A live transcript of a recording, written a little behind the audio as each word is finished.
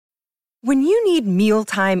When you need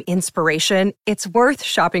mealtime inspiration, it's worth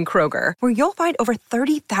shopping Kroger, where you'll find over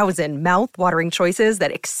 30,000 mouth-watering choices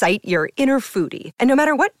that excite your inner foodie. And no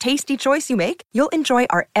matter what tasty choice you make, you'll enjoy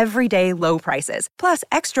our everyday low prices, plus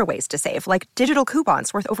extra ways to save, like digital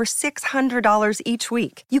coupons worth over $600 each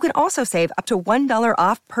week. You can also save up to $1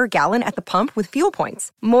 off per gallon at the pump with fuel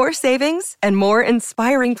points. More savings and more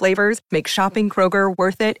inspiring flavors make shopping Kroger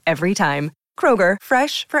worth it every time. Kroger,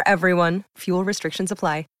 fresh for everyone. Fuel restrictions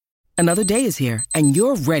apply. Another day is here, and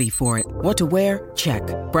you're ready for it. What to wear? Check.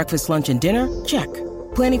 Breakfast, lunch, and dinner? Check.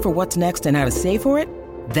 Planning for what's next and how to save for it?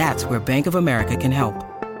 That's where Bank of America can help.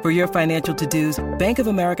 For your financial to-dos, Bank of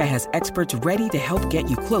America has experts ready to help get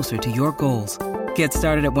you closer to your goals. Get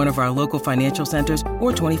started at one of our local financial centers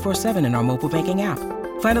or 24/7 in our mobile banking app.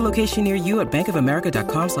 Find a location near you at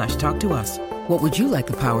bankofamerica.com/talktous. What would you like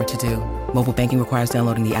the power to do? Mobile banking requires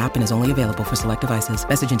downloading the app and is only available for select devices.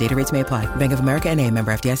 Message and data rates may apply. Bank of America N.A.,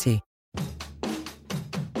 member FDIC.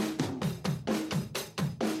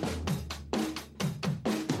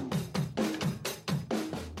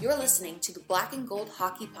 You're listening to the Black and Gold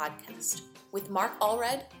Hockey Podcast with Mark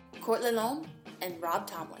Allred, Court Lalonde, and Rob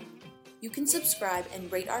Tomlin. You can subscribe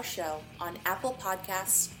and rate our show on Apple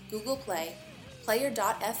Podcasts, Google Play,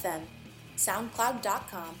 Player.fm,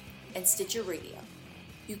 SoundCloud.com, and Stitcher Radio.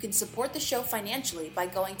 You can support the show financially by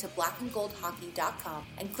going to blackandgoldhockey.com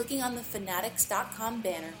and clicking on the fanatics.com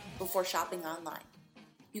banner before shopping online.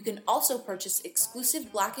 You can also purchase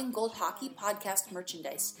exclusive Black and Gold Hockey Podcast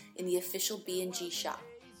merchandise in the official B&G shop.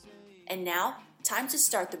 And now, time to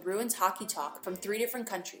start the Bruins hockey talk from 3 different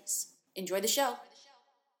countries. Enjoy the show.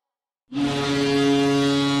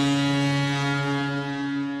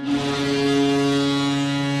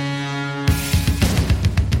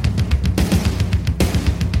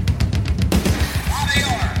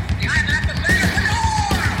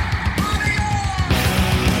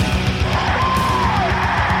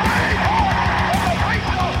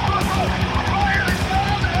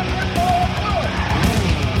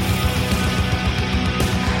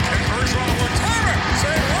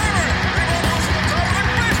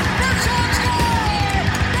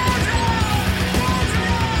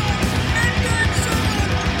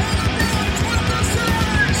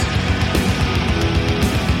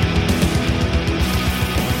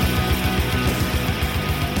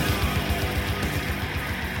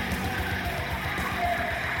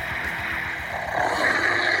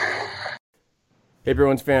 Hey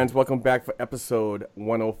Bruins fans, welcome back for episode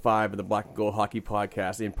 105 of the Black and Gold Hockey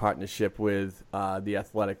Podcast in partnership with The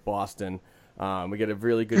Athletic Boston. We got a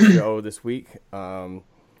really good show this week.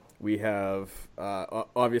 We have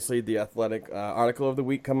obviously the Athletic article of the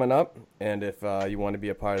week coming up, and if you want to be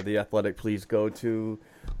a part of The Athletic, please go to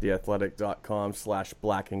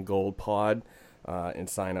theathletic.com/blackandgoldpod and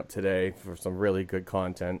sign up today for some really good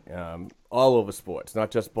content all over sports,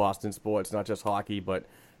 not just Boston sports, not just hockey, but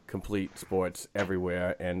complete sports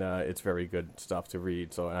everywhere, and it's very good stuff to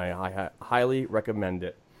read, so I highly recommend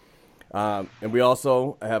it. And we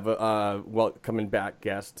also have a coming back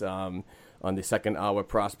guest on the second hour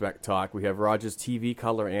Prospect Talk. We have Rogers TV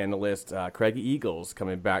color analyst Craig Eagles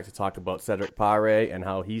coming back to talk about Cedric Pare and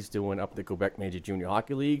how he's doing up the Quebec Major Junior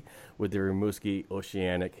Hockey League with the Rimouski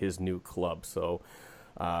Oceanic, his new club. So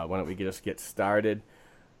why don't we just get started?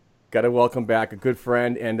 Got to welcome back a good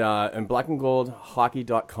friend and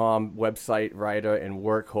blackandgoldhockey.com website writer and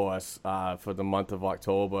workhorse for the month of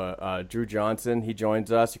October. Drew Johnson, he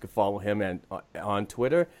joins us. You can follow him on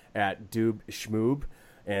Twitter at DubeSchmoob,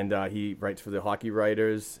 and he writes for the Hockey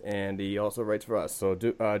Writers, and he also writes for us. So,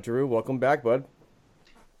 Drew, welcome back, bud.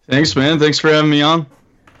 Thanks, man. Thanks for having me on.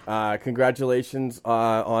 Congratulations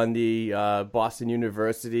on the Boston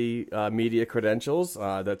University media credentials.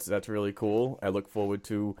 That's really cool. I look forward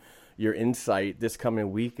to your insight this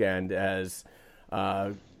coming weekend as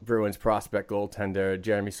Bruins prospect goaltender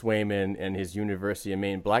Jeremy Swayman and his University of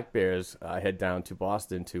Maine Black Bears head down to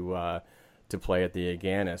Boston to play at the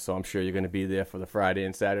Agganis. So I'm sure you're going to be there for the Friday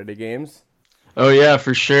and Saturday games. Oh yeah,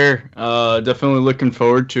 for sure. Definitely looking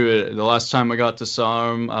forward to it. The last time I got to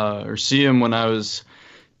see him when I was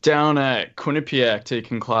down at Quinnipiac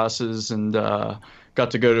taking classes, and got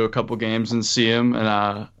to go to a couple games and see him. And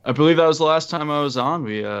I believe that was the last time I was on.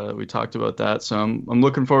 We talked about that, so I'm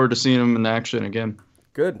looking forward to seeing him in action again.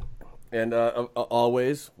 Good, and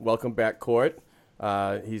always welcome back, Court.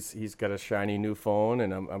 He's got a shiny new phone,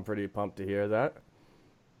 and I'm pretty pumped to hear that.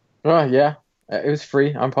 Oh yeah, it was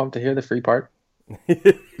free. I'm pumped to hear the free part.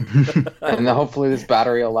 And hopefully this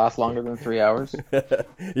battery will last longer than 3 hours.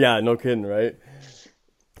 Yeah, no kidding, right?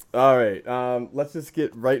 All right, let's just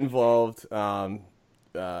get right involved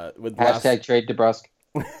with hashtag trade DeBrusk.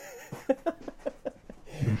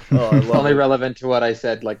 Oh, I It's love only it. relevant to what I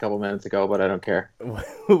said like a couple minutes ago, but I don't care.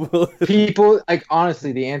 People, like,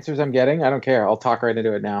 honestly, the answers I'm getting, I don't care. I'll talk right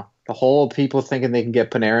into it now. The whole people thinking they can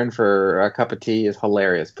get Panarin for a cup of tea is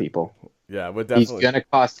hilarious, people. Yeah, we're He's definitely. going to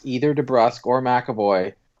cost either DeBrusque or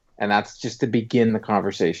McAvoy, and that's just to begin the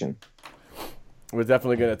conversation. We're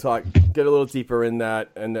definitely going to get a little deeper in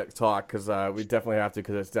that talk because we definitely have to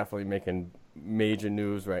because it's definitely making major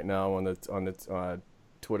news right now on the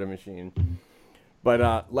Twitter machine.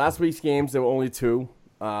 But last week's games, there were only two.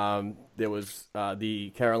 There was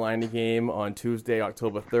the Carolina game on Tuesday,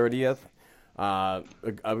 October 30th.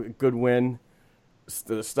 A good win.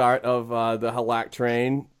 The start of the Halak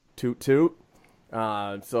train, 2-2.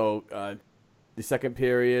 So the second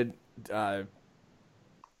period,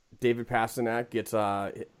 David Pastrnak gets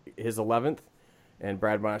his 11th, and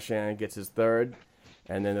Brad Marchand gets his third.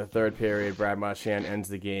 And then the third period, Brad Marchand ends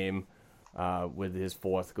the game with his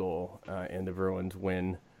fourth goal, and the Bruins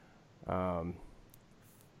win 3-2.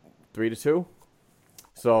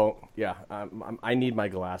 So, yeah, I need my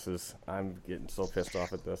glasses. I'm getting so pissed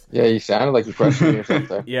off at this. Yeah, you sounded like you questioned yourself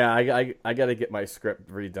there. Yeah, I got to get my script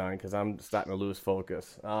redone because I'm starting to lose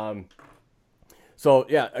focus. So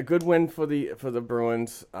yeah, a good win for the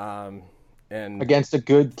Bruins. And Against a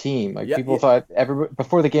good team. Like, people thought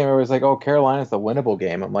before the game, everybody was like, "Oh, Carolina's the winnable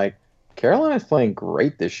game." I'm like, Carolina's playing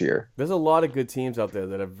great this year. there's a lot of good teams out there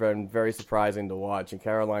that have been very surprising to watch, and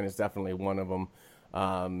Carolina is definitely one of them.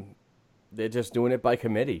 They're just doing it by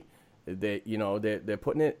committee. They're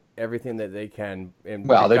putting it everything that they can.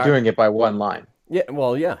 Well, they're doing it by one line. Yeah,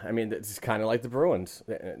 well, yeah. I mean, it's kind of like the Bruins.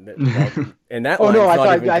 And that. Oh no, line's not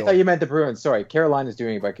I even thought doing- you meant the Bruins. Sorry, Carolina's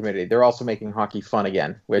doing it by committee. They're also making hockey fun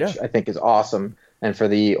again, which Yeah. I think is awesome. And for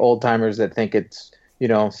the old timers that think it's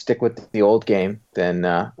stick with the old game, then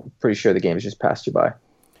I'm pretty sure the game has just passed you by.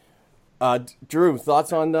 Drew,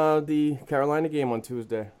 thoughts on the Carolina game on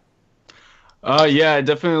Tuesday? Yeah, I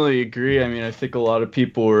definitely agree. I mean, I think a lot of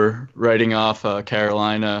people were writing off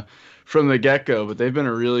Carolina from the get-go, but they've been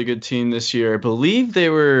a really good team this year. I believe they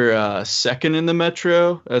were second in the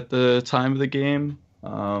Metro at the time of the game.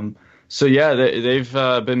 So yeah, they've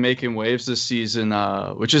been making waves this season,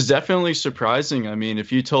 which is definitely surprising. I mean,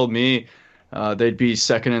 if you told me they'd be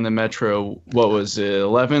second in the Metro, what was it,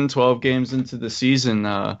 11, 12 games into the season,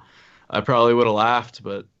 I probably would have laughed,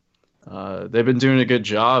 but they've been doing a good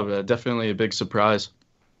job. Definitely a big surprise.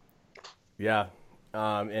 Yeah.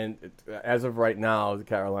 As of right now,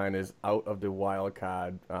 Carolina is out of the wild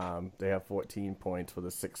card. They have 14 points with a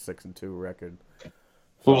 6-6-2 record.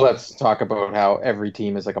 Well, let's talk about how every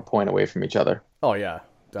team is like a point away from each other. Oh yeah,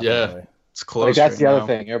 definitely. Yeah, it's close. Like, that's right the other now.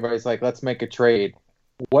 thing. Everybody's like, let's make a trade.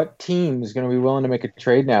 What team is going to be willing to make a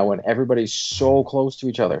trade now when everybody's so close to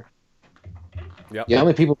each other? Yep. The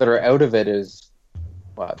only people that are out of it is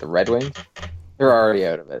the Red Wings. They're already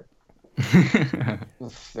out of it.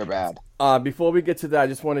 They're bad. Before we get to that, I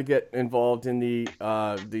just want to get involved in the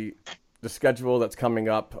schedule that's coming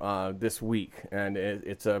up this week, and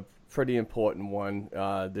it's a pretty important one.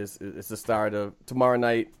 This is the start of tomorrow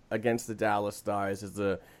night against the Dallas Stars.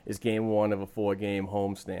 Is game one of a 4-game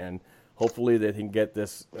homestand. Hopefully, they can get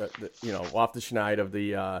this off the schneid of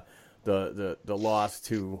the loss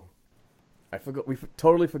to. I forgot. We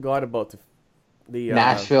totally forgot about the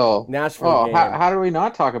Nashville. Nashville game. How do we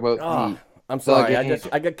not talk about Oh, the? I'm sorry. game.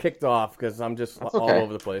 I got kicked off because I'm just That's all okay.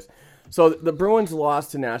 over the place. So the Bruins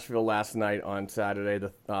lost to Nashville last night on Saturday,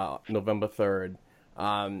 November 3rd.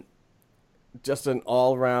 Just an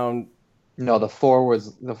all-round. No, the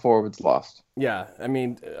forwards lost. Yeah, I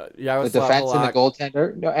mean, The Yaroslav defense and the Halak.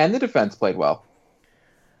 goaltender, no, and the defense played well.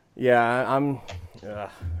 Yeah,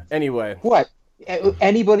 anyway. What?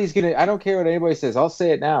 Anybody's gonna. I don't care what anybody says. I'll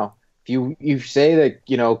say it now. If you say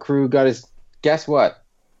that Krug got his. Guess what?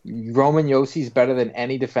 Roman Yossi's better than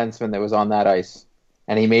any defenseman that was on that ice,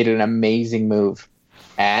 and he made an amazing move.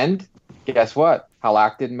 And guess what?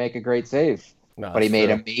 Halak didn't make a great save, No, but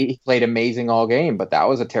he played amazing all game. But that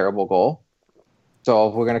was a terrible goal. So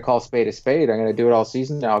if we're gonna call spade a spade, I'm gonna do it all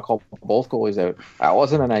season now. I'll call both goalies out. That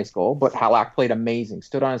wasn't a nice goal, but Halak played amazing.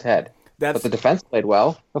 Stood on his head. But the defense played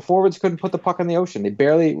well. The forwards couldn't put the puck in the ocean. They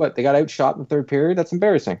got outshot in the third period. That's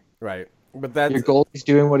embarrassing. right. But that's Your goalie's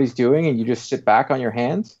doing what he's doing, and you just sit back on your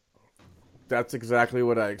hands. That's exactly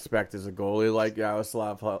what I expect as a goalie like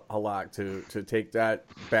Yaroslav Halak to take that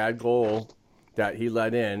bad goal that he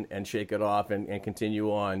let in and shake it off and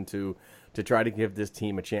continue on to try to give this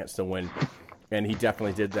team a chance to win. And he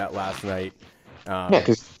definitely did that last night. Yeah,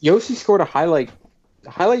 because Yossi scored a highlight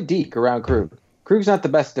deke around Krug. Krug's not the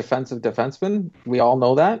best defensive defenseman. We all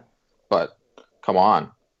know that. But come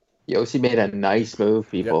on. Yossi made a nice move,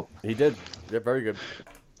 people. He did. Yeah, very good.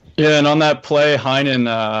 Yeah, and on that play,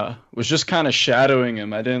 Heinen was just kind of shadowing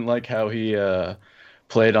him. I didn't like how he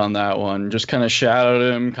played on that one. Just kind of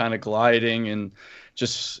shadowed him, kind of gliding and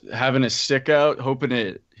just having his stick out, hoping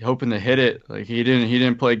to hit it. Like he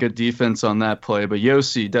didn't play good defense on that play. But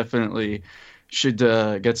Yossi definitely should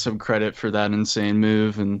get some credit for that insane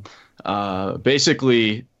move and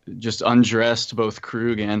basically just undressed both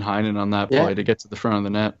Krug and Heinen on that play to get to the front of the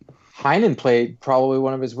net. Heinen played probably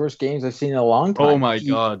one of his worst games I've seen in a long time. Oh my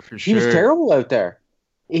God, for sure. He was terrible out there.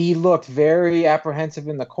 He looked very apprehensive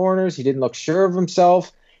in the corners. He didn't look sure of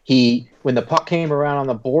himself. When the puck came around on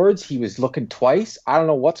the boards, he was looking twice. I don't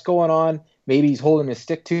know what's going on. Maybe he's holding his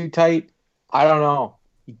stick too tight. I don't know.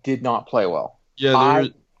 He did not play well. Yeah,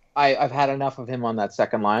 I've had enough of him on that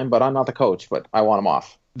second line, but I'm not the coach, but I want him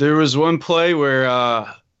off. There was one play where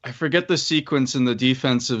I forget the sequence in the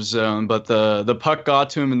defensive zone, but the puck got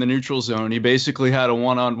to him in the neutral zone. He basically had a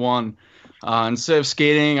one-on-one. Instead of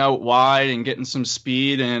skating out wide and getting some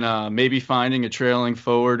speed and maybe finding a trailing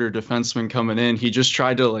forward or defenseman coming in, he just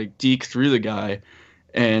tried to like deke through the guy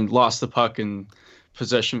and lost the puck in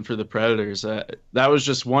possession for the Predators. That was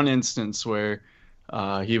just one instance where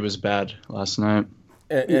he was bad last night.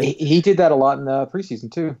 He did that a lot in the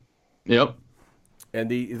preseason too. Yep. And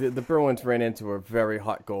the Bruins ran into a very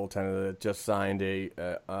hot goaltender that just signed a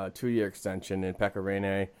 2-year extension in Pekka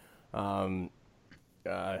Rinne.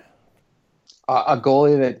 A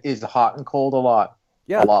goalie that is hot and cold a lot.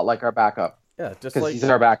 Yeah. A lot like our backup. Yeah, just because like he's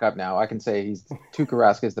our backup now. I can say Tuukka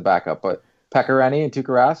Rask is the backup, but Pekka Rinne and Tuukka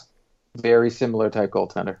Rask, very similar type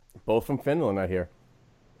goaltender. Both from Finland, I hear.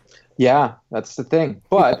 Yeah, that's the thing.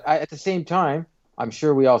 But at the same time, I'm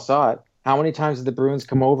sure we all saw it. How many times did the Bruins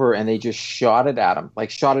come over and they just shot it at him,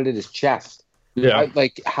 like shot it at his chest? Yeah.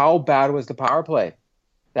 Like, how bad was the power play?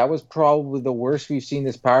 That was probably the worst we've seen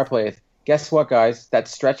this power play. Guess what, guys? That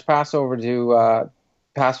stretch pass over to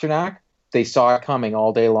Pasternak, they saw it coming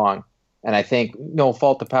all day long. And I think, no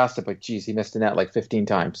fault to Pasta, but geez, he missed the net like 15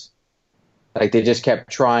 times. Like, they just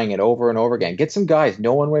kept trying it over and over again. Get some guys.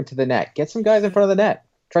 No one went to the net. Get some guys in front of the net.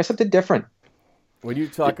 Try something different. When you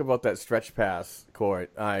talk about that stretch pass,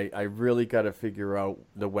 Court, I really got to figure out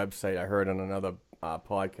the website. I heard on another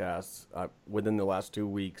podcast within the last 2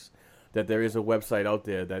 weeks that there is a website out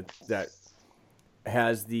there that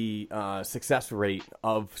has the success rate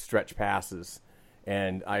of stretch passes.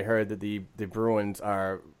 And I heard that the Bruins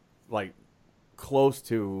are like close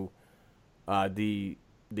to the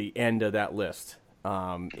end of that list.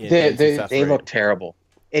 They look terrible.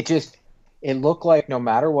 It looked like no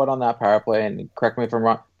matter what on that power play, and correct me if I'm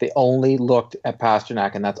wrong, they only looked at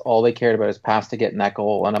Pasternak, and that's all they cared about is Pasta getting that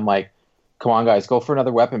goal. And I'm like, come on, guys, go for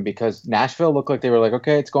another weapon, because Nashville looked like they were like,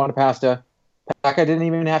 okay, it's going to Pasta. Pasta didn't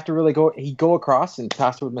even have to really go. He'd go across, and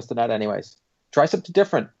Pasta would miss the net anyways. Try something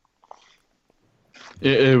different.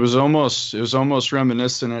 It was almost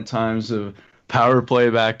reminiscent at times of power play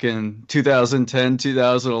back in 2010,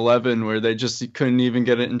 2011, where they just couldn't even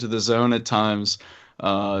get it into the zone at times.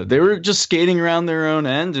 They were just skating around their own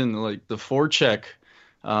end, and like the forecheck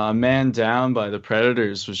man down by the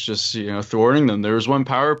Predators was just thwarting them. There was one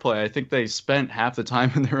power play. I think they spent half the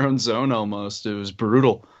time in their own zone almost. It was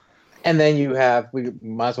brutal. And then we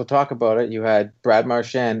might as well talk about it. You had Brad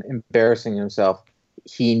Marchand embarrassing himself.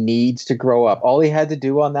 He needs to grow up. All he had to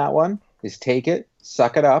do on that one is take it,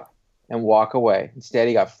 suck it up, and walk away. Instead,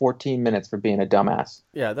 he got 14 minutes for being a dumbass.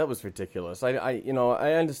 Yeah, that was ridiculous. I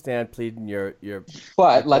understand pleading your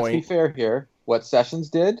But your let's point. be fair here. What Sessions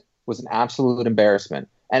did was an absolute embarrassment.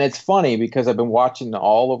 And it's funny because I've been watching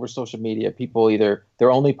all over social media. People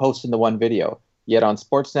they're only posting the one video. Yet on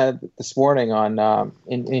Sportsnet this morning on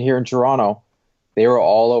here in Toronto, they were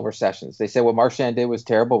all over Sessions. They said what Marchand did was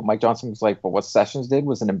terrible. But Mike Johnson was like, but what Sessions did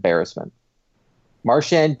was an embarrassment.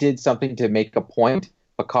 Marchand did something to make a point,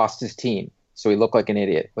 but cost his team. So he looked like an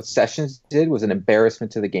idiot. What Sessions did was an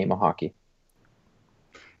embarrassment to the game of hockey.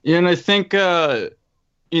 Yeah, and I think, I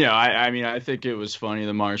think it was funny,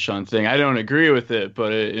 the Marchand thing. I don't agree with it,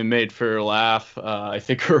 but it made for a laugh, I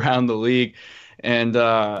think, around the league. And,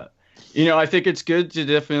 I think it's good to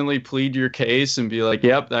definitely plead your case and be like,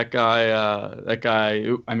 yep, that guy,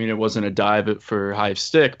 I mean, it wasn't a dive for high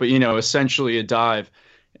stick, but, essentially a dive.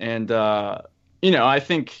 And, I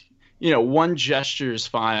think, one gesture is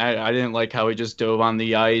fine. I didn't like how he just dove on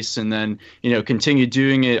the ice and then, continued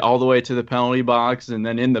doing it all the way to the penalty box and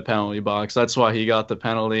then in the penalty box. That's why he got the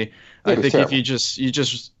penalty. I think terrible. If you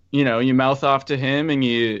just, you mouth off to him and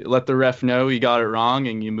you let the ref know he got it wrong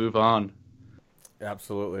and you move on.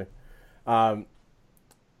 Absolutely.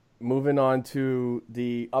 Moving on to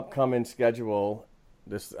the upcoming schedule.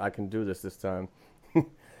 I can do this time.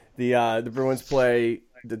 The Bruins play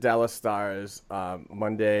the Dallas Stars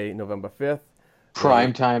Monday, November 5th.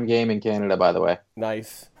 Primetime game in Canada, by the way.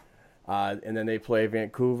 Nice. And then they play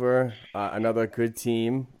Vancouver, another good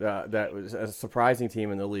team that was a surprising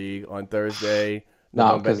team in the league on Thursday,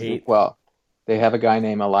 No, November because 8th. they have a guy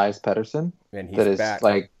named Elias Pettersson And he's that is back.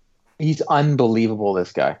 he's unbelievable.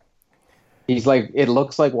 This guy, he's it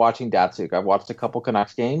looks like watching Datsuk. I've watched a couple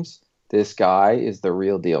Canucks games. This guy is the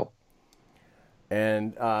real deal.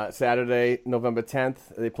 And Saturday, November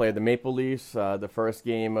 10th, they play the Maple Leafs, the first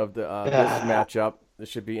game of this matchup. This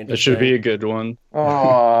should be interesting. That should be a good one.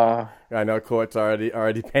 Oh, I know Court's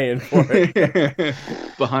already paying for it.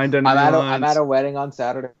 Behind enemy I'm lines. at a wedding on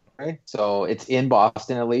Saturday, so it's in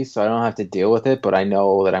Boston at least, so I don't have to deal with it. But I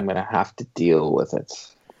know that I'm going to have to deal with it.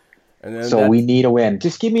 And then So we need a win.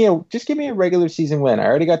 Just give me a regular season win. I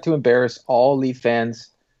already got to embarrass all Leaf fans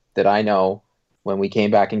that I know when we came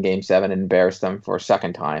back in Game 7 and embarrassed them for a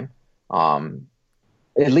second time.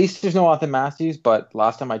 At least there's no Austin Matthews, but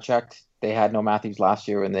last time I checked, they had no Matthews last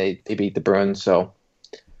year when they beat the Bruins. So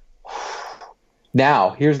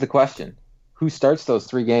now here's the question: who starts those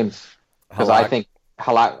 3 games? Because I think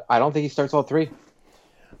Halak. I don't think he starts all 3.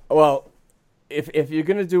 Well, if you're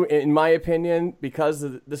gonna do, in my opinion, because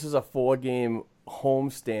this is a 4-game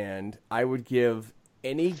homestand, I would give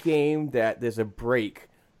any game that there's a break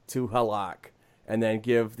to Halak, and then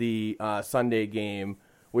give the Sunday game,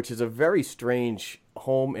 which is a very strange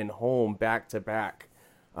home and home back to back.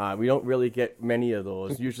 We don't really get many of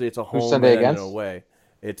those. Usually it's a home Sunday and then an against? away.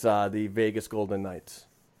 It's the Vegas Golden Knights.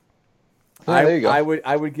 Yeah, there you go.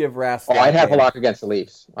 I would give Rask. Oh, that I'd have game. Halak against the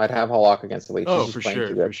Leafs. Oh, He's for just playing too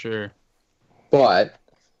sure, good. for sure. But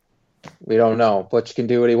we don't know. Butch can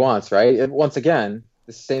do what he wants, right? And once again,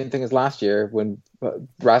 the same thing as last year when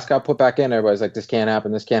Rask got put back in. Everybody's like, "This can't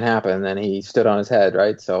happen. This can't happen." And then he stood on his head,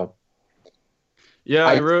 right? So Yeah,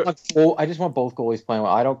 I just want both goalies playing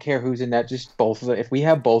well. I don't care who's in net. Just both of them. If we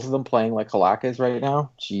have both of them playing like Halak is right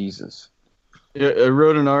now, Jesus. I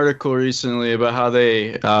wrote an article recently about how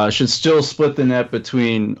they should still split the net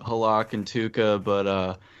between Halak and Tuukka,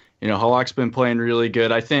 but Halak's been playing really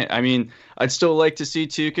good. I'd still like to see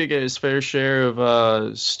Tuukka get his fair share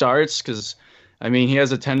of starts because, he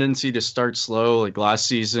has a tendency to start slow. Like last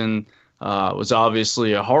season was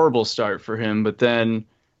obviously a horrible start for him, but then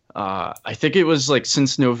I think it was like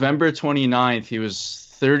since November 29th, he was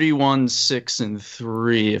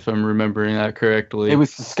 31-6-3, if I'm remembering that correctly. It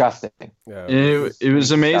was disgusting. Yeah, It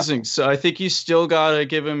was amazing. So I think you still got to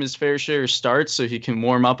give him his fair share of starts so he can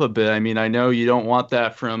warm up a bit. I know you don't want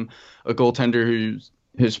that from a goaltender who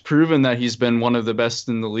has proven that he's been one of the best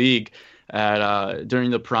in the league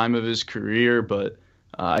during the prime of his career, but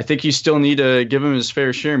I think you still need to give him his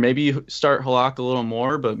fair share. Maybe you start Halak a little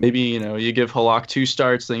more, but maybe you give Halak 2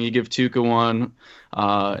 starts, then you give Tuukka 1,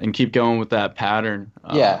 and keep going with that pattern.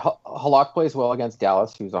 Halak plays well against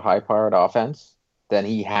Dallas, who's a high-powered offense. Then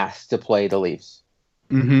he has to play the Leafs.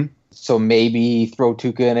 Mm-hmm. So maybe throw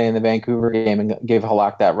Tuukka in the Vancouver game and give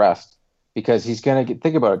Halak that rest because he's going to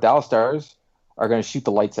think about it. Dallas Stars are going to shoot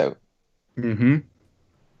the lights out. Mm-hmm.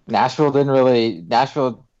 Nashville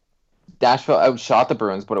outshot the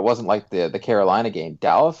Bruins, but it wasn't like the Carolina game.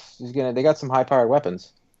 Dallas they got some high-powered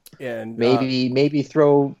weapons. And Maybe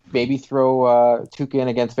throw Tuukka in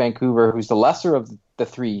against Vancouver, who's the lesser of the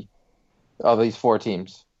 3 of these 4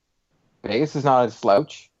 teams. Vegas is not a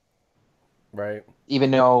slouch, right.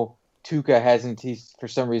 even though Tuukka hasn't. He's for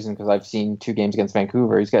some reason, because I've seen 2 games against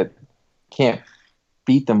Vancouver, can't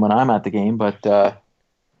beat them when I'm at the game, but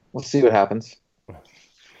we'll see what happens.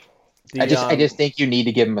 I just think you need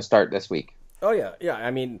to give him a start this week. Oh yeah.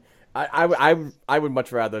 I would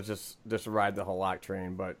much rather just ride the Halak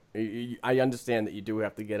train, but I understand that you do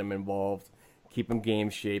have to get him involved, keep him game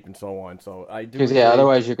shape, and so on. So I do. Because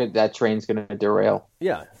otherwise that train's going to derail.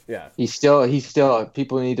 Yeah. He's still.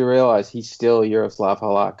 People need to realize he's still Yaroslav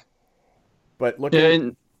Halak. But look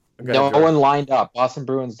no one lined up. Boston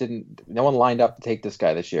Bruins didn't. No one lined up to take this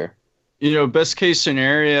guy this year. Best case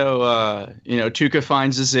scenario, Tuukka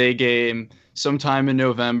finds his A game sometime in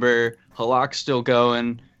November. Halak's still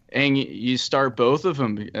going, and you start both of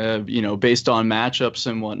them, based on matchups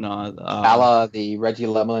and whatnot. A la the Reggie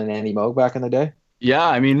Lemelin and Andy Moog back in the day.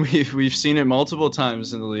 Yeah, we've seen it multiple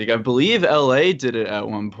times in the league. I believe LA did it at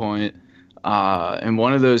one point. In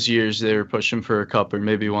one of those years, they were pushing for a cup or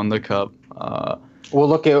maybe won the cup. Well,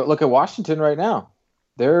 look at Washington right now.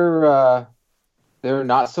 Their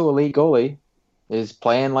not so elite goalie is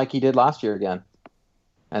playing like he did last year again,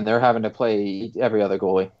 and they're having to play every other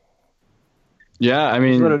goalie. Yeah,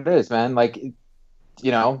 That's what it is, man.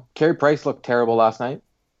 Carey Price looked terrible last night.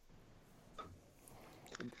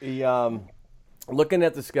 Looking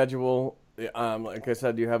at the schedule, like I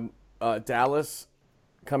said, you have Dallas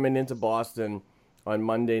coming into Boston on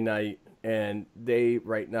Monday night, and they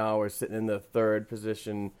right now are sitting in the third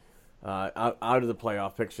position out of the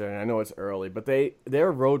playoff picture. And I know it's early, but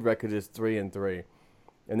their road record is 3-3.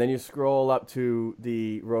 And then you scroll up to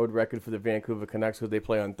the road record for the Vancouver Canucks, who they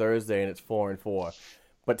play on Thursday, and it's 4-4.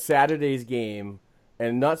 But Saturday's game,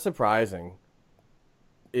 and not surprising,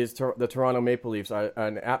 is the Toronto Maple Leafs are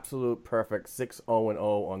an absolute perfect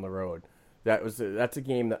 6-0-0 on the road. That's a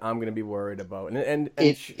game that I'm going to be worried about. And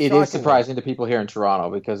it is surprising to people here in Toronto,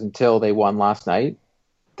 because until they won last night,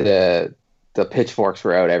 the pitchforks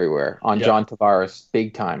were out everywhere on John Tavares,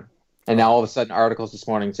 big time. And now all of a sudden articles this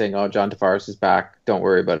morning saying, "Oh, John Tavares is back. Don't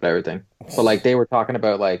worry about everything." But like they were talking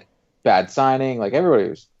about like bad signing, like they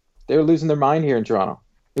were losing their mind here in Toronto.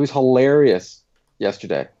 It was hilarious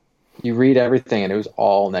yesterday. You read everything and it was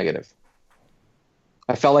all negative.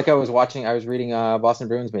 I felt like I was reading Boston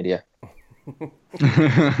Bruins media.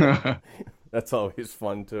 That's always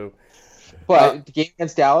fun too. But the game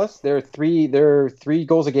against Dallas, they're three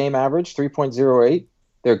goals a game average, 3.08.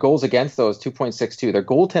 Their goals against those 2.62. Their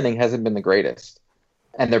goaltending hasn't been the greatest,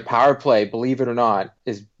 and their power play, believe it or not,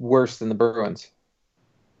 is worse than the Bruins.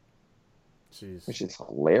 Jeez. Which is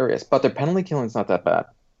hilarious. But their penalty killing's not that bad.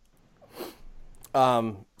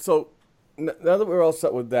 So now that we're all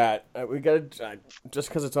set with that, we got to just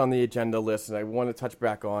because it's on the agenda list, and I want to touch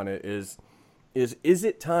back on it. Is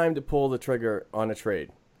it time to pull the trigger on a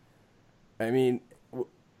trade? I mean,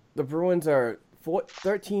 the Bruins are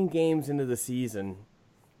 13 games into the season.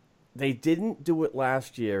 They didn't do it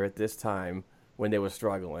last year at this time when they were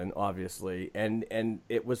struggling, obviously, and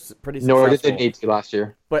it was pretty successful. Nor did they need to last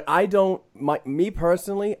year. But me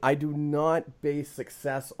personally, I do not base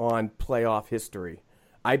success on playoff history.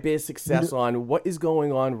 I base success on what is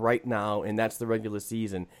going on right now, and that's the regular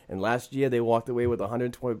season. And last year they walked away with a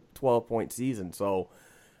 112-point season. So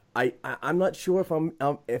I'm not sure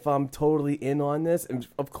if I'm totally in on this. And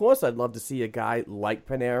of course, I'd love to see a guy like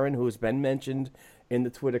Panarin, who has been mentioned in the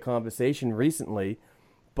Twitter conversation recently,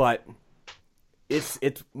 but it's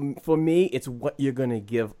for me, it's what you're going to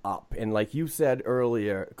give up. And like you said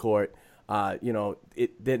earlier, Court,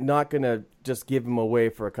 they're not going to just give him away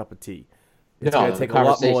for a cup of tea. It's going to take a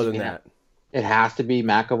lot more than that. It has to be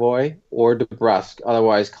McAvoy or DeBrusk.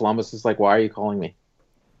 Otherwise, Columbus is like, why are you calling me?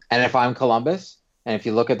 And if I'm Columbus, and if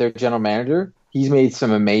you look at their general manager, he's made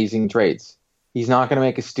some amazing trades. He's not going to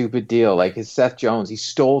make a stupid deal like his Seth Jones. He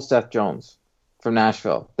stole Seth Jones from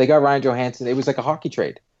Nashville. They got Ryan Johansson. It was like a hockey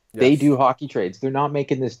trade. Yes. They do hockey trades. They're not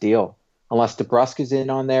making this deal unless DeBrusk is in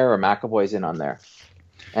on there or McAvoy's in on there.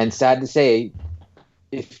 And sad to say,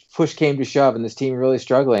 if push came to shove and this team really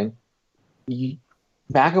struggling,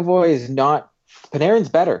 McAvoy is not. Panarin's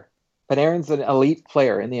better. Panarin's an elite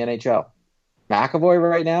player in the NHL. McAvoy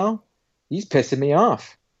right now, he's pissing me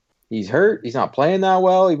off. He's hurt. He's not playing that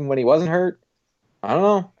well, even when he wasn't hurt. I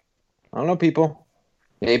don't know, people.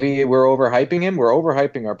 Maybe we're overhyping him. We're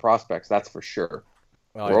overhyping our prospects, that's for sure.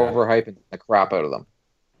 We're overhyping the crap out of them.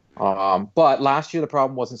 But last year the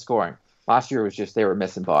problem wasn't scoring. Last year it was just they were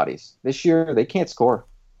missing bodies. This year they can't score.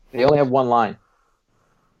 They only have one line.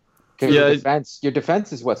 Your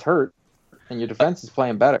defense is what's hurt, and your defense is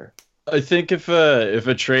playing better. I think if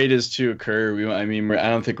a trade is to occur, I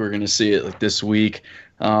don't think we're going to see it like this week,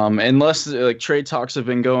 unless like trade talks have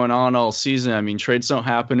been going on all season. I mean, trades don't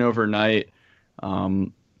happen overnight.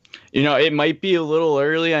 It might be a little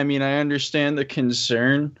early. I mean, I understand the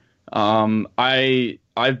concern.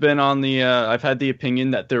 I've been on the I've had the opinion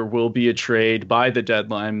that there will be a trade by the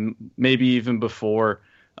deadline, maybe even before.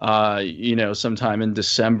 Sometime in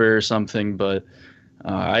December or something, but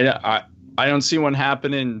I don't see one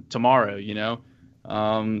happening tomorrow,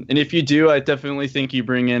 and if you do, I definitely think you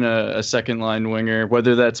bring in a second line winger,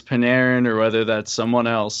 whether that's Panarin or whether that's someone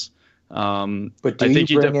else. But do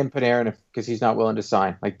you bring in Panarin because he's not willing to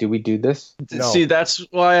sign? Like, do we do this? No. See, that's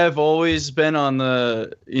why I've always been on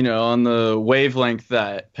the wavelength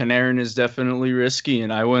that Panarin is definitely risky,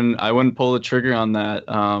 and I wouldn't pull the trigger on that.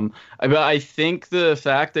 But I think the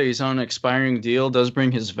fact that he's on an expiring deal does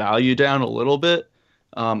bring his value down a little bit.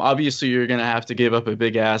 Obviously, you're going to have to give up a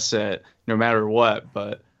big asset no matter what,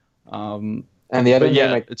 but and the other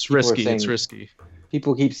it's risky. It's risky.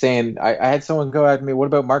 People keep saying, I had someone go at me, what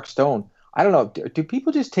about Mark Stone? I don't know. Do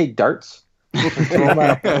people just take darts?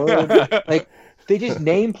 Like, they just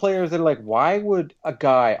name players that are like, why would a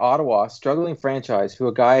guy, Ottawa, struggling franchise, who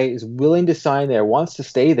a guy is willing to sign there, wants to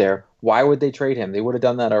stay there, why would they trade him? They would have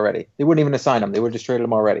done that already. They wouldn't even have signed him. They would have just traded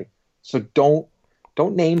him already. So don't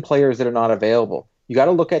name players that are not available. You got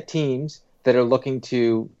to look at teams that are looking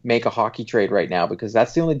to make a hockey trade right now, because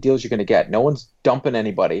that's the only deals you're going to get. No one's dumping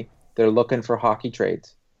anybody. they're looking for hockey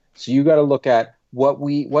trades. So you got to look at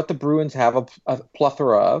what the Bruins have a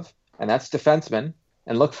plethora of, and that's defensemen,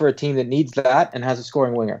 and look for a team that needs that and has a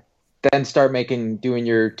scoring winger. Then start doing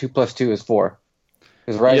your 2 + 2 is 4.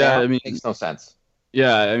 Because now it makes no sense.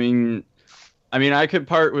 Yeah, I mean, I could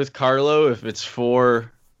part with Carlo if it's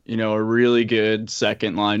for, a really good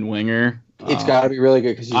second line winger. It's got to be really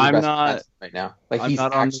good because he's your best defenseman right now. He's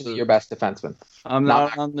actually your best defenseman. I'm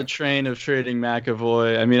not on the train of trading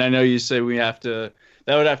McAvoy. I mean, I know you say that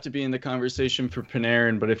would have to be in the conversation for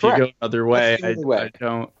Panarin, but if you go another way,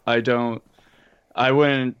 I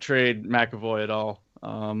wouldn't trade McAvoy at all.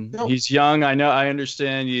 No. He's young. I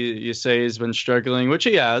understand you say he's been struggling, which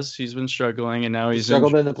he has. He's been struggling, and now he's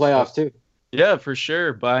struggled in the playoffs too. Yeah, for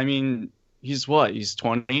sure. But I mean, he's what? He's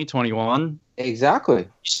 20, 21? Exactly.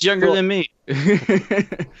 He's younger than me.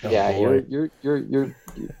 Yeah, you're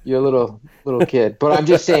a little kid. But I'm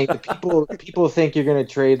just saying, people think you're going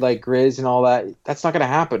to trade like Grizz and all that. That's not going to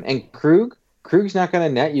happen. And Krug's not going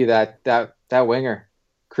to net you that winger.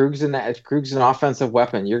 Krug's an offensive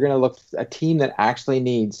weapon. You're going to look a team that actually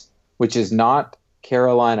needs, which is not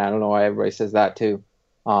Carolina. I don't know why everybody says that too.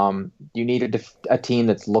 You need a team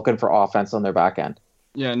that's looking for offense on their back end.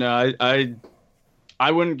 Yeah, no, I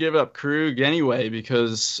wouldn't give up Krug anyway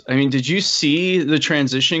because, I mean, did you see the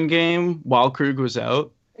transition game while Krug was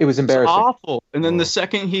out? It was embarrassing. It's awful. And then the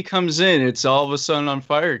second he comes in, it's all of a sudden on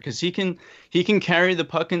fire because he can carry the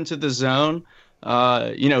puck into the zone.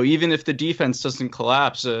 Even if the defense doesn't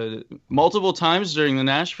collapse, multiple times during the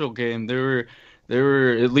Nashville game, there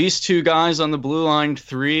were at least 2 guys on the blue line,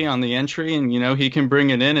 3 on the entry, and he can bring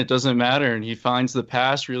it in. It doesn't matter, and he finds the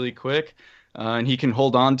pass really quick, and he can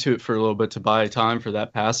hold on to it for a little bit to buy time for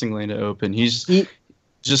that passing lane to open. He's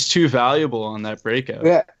just too valuable on that breakout.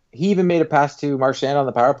 Yeah, he even made a pass to Marchand on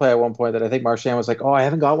the power play at one point that I think Marchand was like, "Oh, I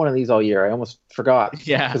haven't got one of these all year. I almost forgot."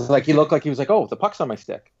 Yeah, because he looked like he was like, "Oh, the puck's on my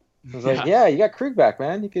stick." I was like, yeah, you got Krug back,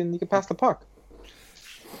 man. You can pass the puck.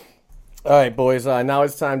 All right, boys. Now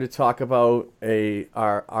it's time to talk about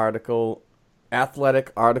our article,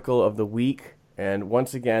 athletic article of the week. And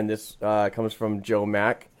once again, this comes from Joe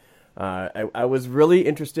Mack. I was really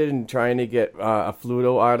interested in trying to get a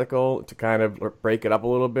Fluto article to kind of break it up a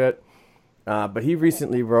little bit. But he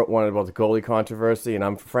recently wrote one about the goalie controversy, and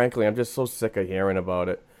I'm just so sick of hearing about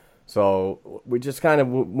it. So we just kind of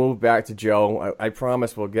moved back to Joe. I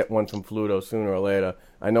promise we'll get one from Fluto sooner or later.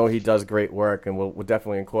 I know he does great work, and we'll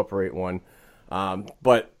definitely incorporate one.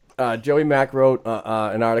 But Joey Mack wrote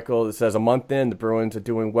an article that says, a month in, the Bruins are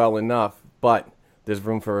doing well enough, but there's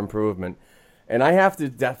room for improvement. And I have to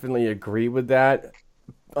definitely agree with that.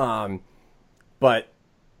 But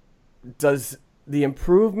does the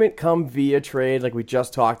improvement come via trade like we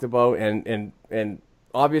just talked about? And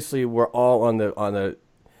obviously we're all on the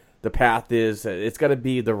path is it's got to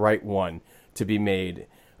be the right one to be made,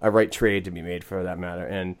 a right trade to be made for that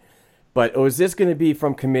matter. But is this going to be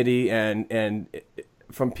from committee and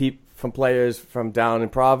from players from down in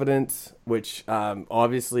Providence, which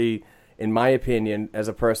obviously, in my opinion, as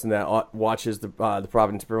a person that watches the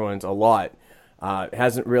Providence Bruins a lot,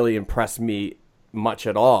 hasn't really impressed me much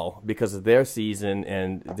at all because of their season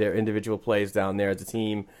and their individual plays down there. The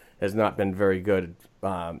team has not been very good.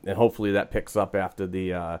 And hopefully that picks up after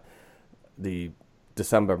the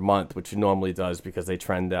December month, which it normally does because they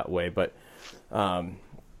trend that way. But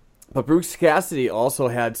Bruce Cassidy also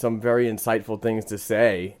had some very insightful things to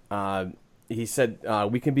say. He said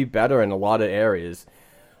we can be better in a lot of areas,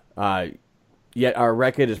 yet our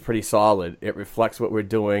record is pretty solid. It reflects what we're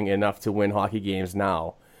doing enough to win hockey games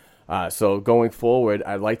now. So going forward,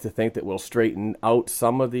 I'd like to think that we'll straighten out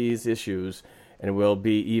some of these issues and we'll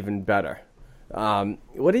be even better.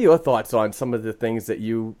 What are your thoughts on some of the things that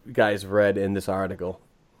you guys read in this article?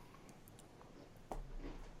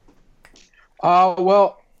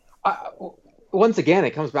 Once again,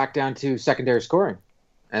 it comes back down to secondary scoring,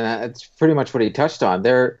 and that's pretty much what he touched on.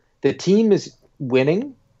 The team is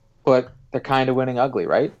winning, but they're kind of winning ugly,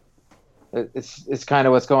 right? It's kind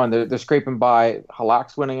of what's going. They're scraping by.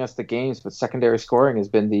 Halak's winning us the games, but secondary scoring has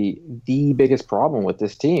been the biggest problem with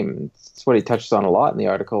this team. That's what he touched on a lot in the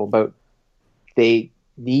article about. They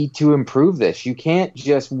need to improve this. You can't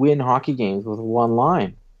just win hockey games with one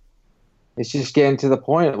line. It's just getting to the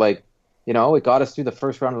point, it got us through the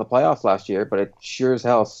first round of the playoffs last year, but it sure as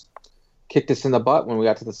hell kicked us in the butt when we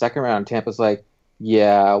got to the second round. Tampa's like,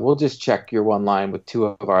 yeah, we'll just check your one line with 2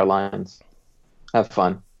 of our lines. Have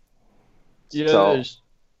fun. Yeah.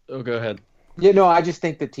 Go ahead. Yeah, no, I just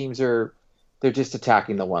think the teams they're just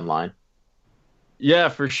attacking the one line. Yeah,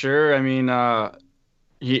 for sure. I mean,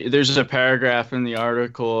 there's a paragraph in the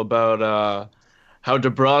article about how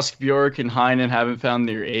DeBrusk, Bjork, and Heinen haven't found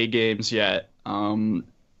their A games yet. And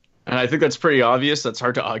I think that's pretty obvious. That's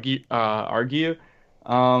hard to argue.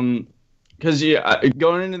 Because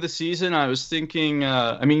going into the season, I was thinking,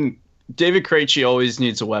 David Krejci always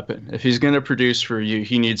needs a weapon. If he's going to produce for you,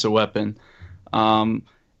 he needs a weapon. And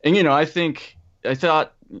I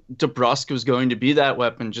thought DeBrusk was going to be that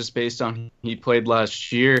weapon just based on he played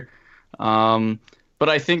last year. But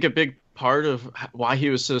I think a big part of why he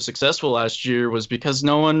was so successful last year was because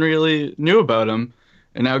no one really knew about him.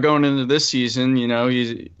 And now going into this season,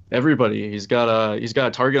 he's got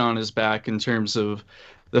a target on his back in terms of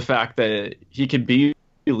the fact that he could be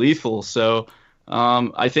lethal. So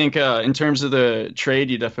I think in terms of the trade,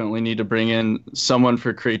 you definitely need to bring in someone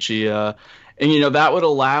for Krejci. And that would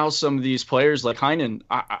allow some of these players like Heinen.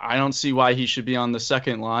 I don't see why he should be on the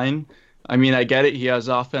second line. I mean, I get it. He has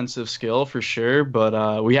offensive skill for sure,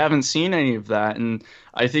 but we haven't seen any of that. And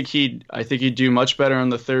I think he'd do much better on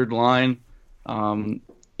the third line.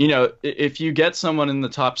 If you get someone in the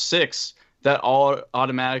top six, that all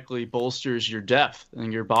automatically bolsters your depth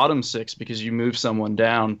and your bottom six because you move someone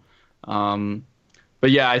down.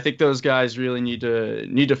 But yeah, I think those guys really need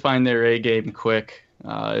to find their A game quick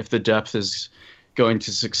if the depth is going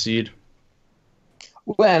to succeed.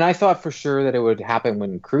 Well, and I thought for sure that it would happen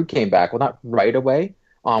when Krug came back. Well, not right away.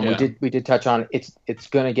 We did touch on it's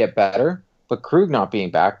going to get better, but Krug not being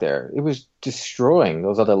back there, it was destroying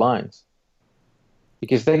those other lines.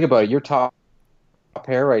 Because think about it, your top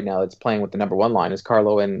pair right now that's playing with the number one line is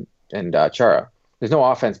Carlo and Chara. There's no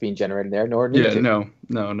offense being generated there, nor need to.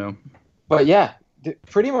 No. But yeah,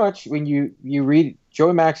 pretty much when you read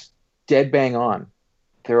Joey Mack's dead bang on,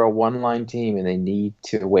 they're a one-line team and they need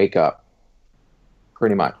to wake up.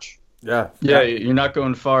 Pretty much. Yeah, you're not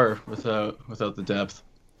going far without the depth.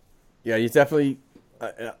 Yeah, you definitely.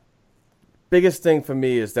 Biggest thing for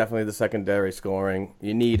me is definitely the secondary scoring.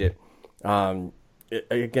 You need it.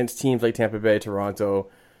 Against teams like Tampa Bay, Toronto,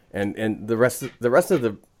 and the rest of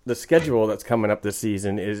the schedule that's coming up this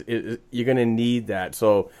season is you're going to need that.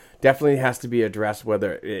 So definitely has to be addressed,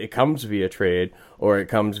 whether it comes via trade or it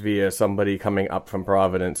comes via somebody coming up from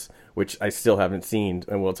Providence, which I still haven't seen,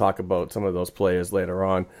 and we'll talk about some of those players later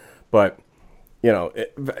on. But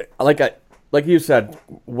like you said,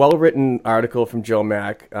 well written article from Joe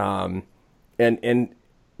Mack, and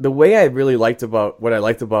the way I really liked about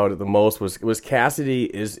it the most was Cassidy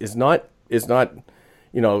is not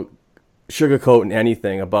sugarcoating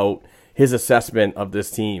anything about his assessment of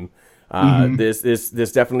this team.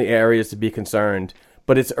 There's definitely areas to be concerned,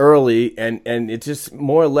 but it's early and it's just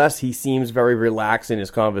more or less he seems very relaxed in his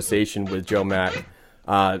conversation with Joe Mack,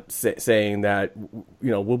 saying that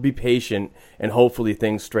we'll be patient and hopefully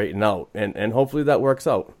things straighten out and hopefully that works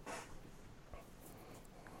out.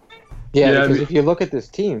 Yeah, because if you look at this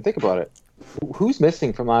team, think about it. Who's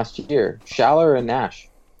missing from last year? Schaller and Nash.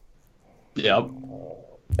 Yep.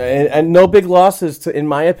 And no big losses, in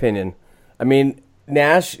my opinion. I mean,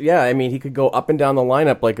 Nash, he could go up and down the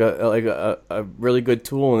lineup like a really good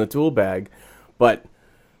tool in the tool bag, but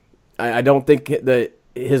I don't think that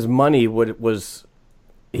his money was.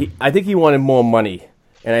 I think he wanted more money,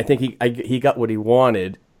 and I think he got what he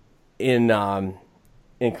wanted in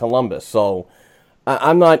Columbus. So.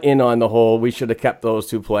 I'm not in on the whole we should have kept those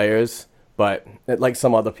two players, but like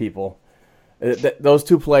some other people, those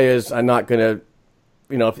two players are not going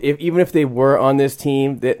to, even if they were on this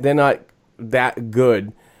team, they're not that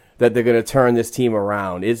good that they're going to turn this team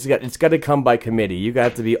around. It's got to come by committee. You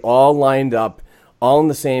got to be all lined up, all in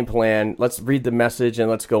the same plan. Let's read the message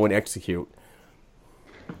and let's go and execute.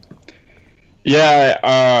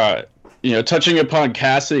 Yeah, touching upon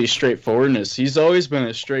Cassidy's straightforwardness, he's always been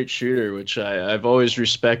a straight shooter, which I've always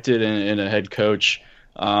respected in a head coach.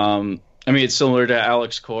 It's similar to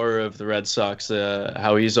Alex Cora of the Red Sox,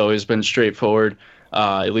 how he's always been straightforward,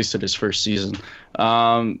 at least in his first season.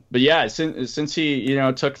 But yeah, since he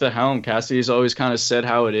took the helm, Cassidy's always kind of said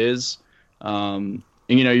how it is. I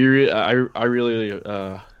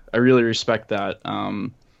really respect that.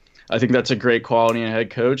 I think that's a great quality in a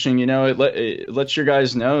head coach, and it lets your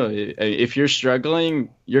guys know if you're struggling,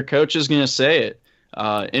 your coach is going to say it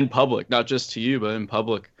in public, not just to you, but in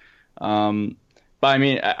public. But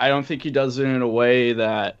I don't think he does it in a way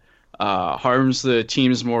that harms the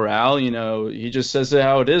team's morale. He just says it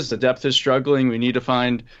how it is. The depth is struggling. We need to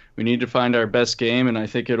find our best game, and I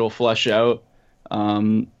think it'll flesh out.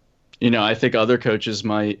 I think other coaches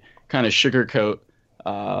might kind of sugarcoat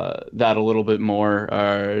that a little bit more,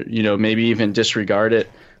 or maybe even disregard it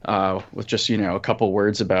with just a couple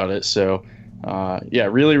words about it. So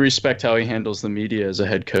really respect how he handles the media as a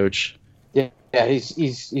head coach. Yeah,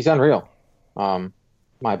 he's unreal.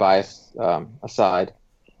 my bias aside.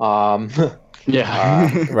 Yeah.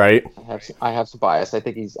 Right. I have some bias. I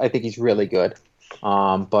think he's really good.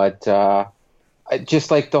 But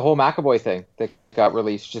just like the whole McAvoy thing that got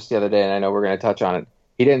released just the other day, and I know we're going to touch on it.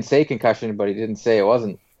 He didn't say concussion, but he didn't say it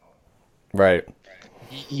wasn't. Right.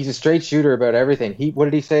 He's a straight shooter about everything. What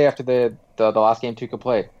did he say after the last game Tuukka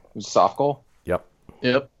played? It was a soft goal. Yep.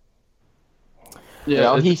 Yeah. You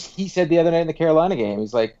know, he said the other night in the Carolina game,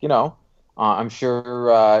 he's like, I'm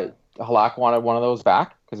sure Halak wanted one of those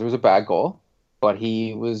back because it was a bad goal, but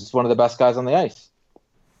he was one of the best guys on the ice.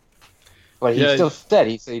 But he still said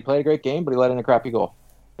he played a great game, but he let in a crappy goal.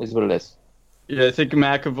 Is what it is. Yeah, I think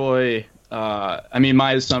McAvoy.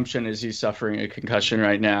 My assumption is he's suffering a concussion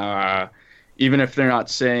right now. Even if they're not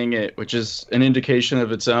saying it, which is an indication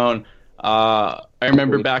of its own. I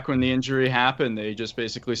remember back when the injury happened, they just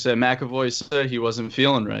basically said McAvoy said he wasn't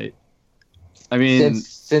feeling right. I mean,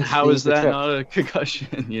 since how is that not a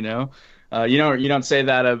concussion? You don't say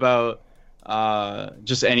that about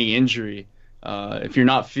just any injury. If you're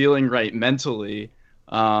not feeling right mentally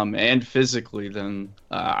and physically, then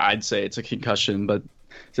I'd say it's a concussion. But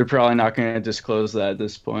they're probably not going to disclose that at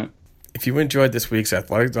this point. If you enjoyed this week's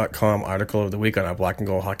Athletic.com article of the week on our Black and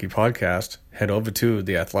Gold Hockey podcast, head over to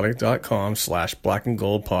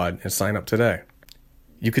theathletic.com/blackandgoldpod and sign up today.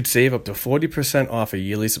 You could save up to 40% off a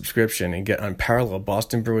yearly subscription and get unparalleled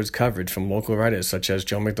Boston Bruins coverage from local writers such as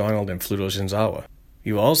Joe McDonald and Fluto Shinzawa.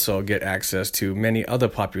 You also get access to many other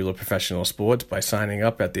popular professional sports by signing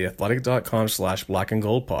up at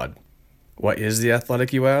theathletic.com/blackandgoldpod. What is The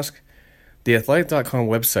Athletic, you ask? The Athletic.com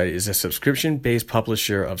website is a subscription-based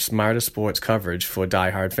publisher of smarter sports coverage for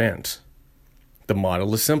die-hard fans. The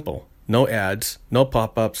model is simple. No ads, no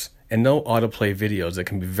pop-ups, and no autoplay videos that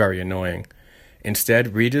can be very annoying.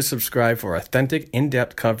 Instead, readers subscribe for authentic,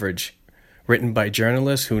 in-depth coverage written by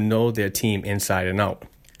journalists who know their team inside and out.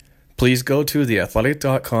 Please go to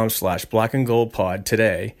theathletic.com/blackandgoldpod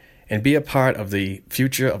today and be a part of the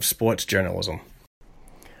future of sports journalism.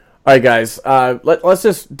 All right, guys, let's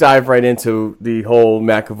just dive right into the whole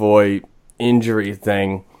McAvoy injury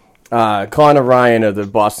thing. Connor Ryan of the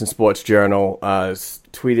Boston Sports Journal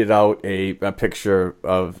tweeted out a picture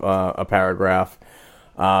of a paragraph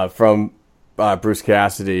from Bruce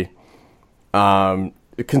Cassidy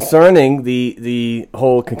concerning the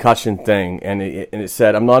whole concussion thing, and it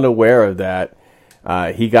said, "I'm not aware of that.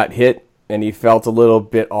 He got hit and he felt a little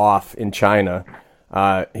bit off in China.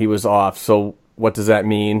 He was off. So what does that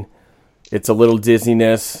mean? It's a little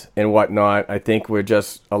dizziness and whatnot. I think we're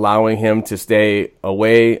just allowing him to stay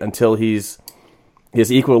away until his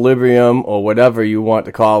equilibrium, or whatever you want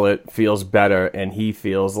to call it, feels better, and he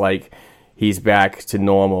feels like he's back to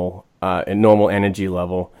normal, normal energy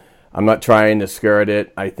level. I'm not trying to skirt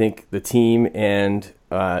it. I think the team and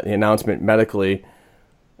the announcement medically,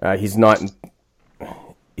 he's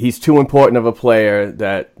too important of a player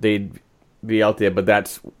that they'd be out there, but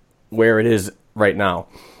that's where it is right now."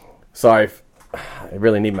 Sorry, I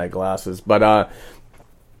really need my glasses. But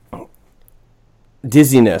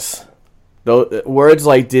dizziness. Words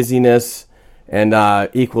like dizziness and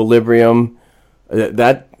equilibrium,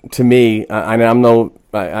 that to me, I don't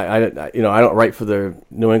write for the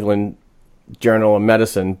New England Journal of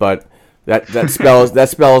Medicine, but that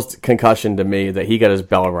spells concussion to me, that he got his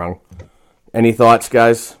bell rung. Any thoughts,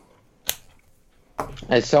 guys?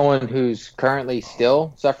 As someone who's currently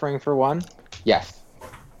still suffering for one, yes.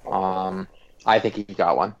 I think he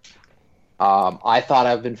got one. I thought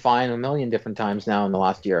I've been fine a million different times now in the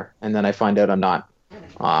last year, and then I find out I'm not.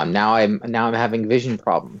 Now I'm having vision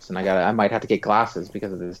problems, and I might have to get glasses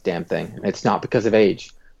because of this damn thing. It's not because of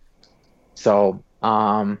age. So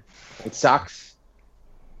it sucks.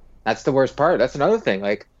 That's the worst part. That's another thing.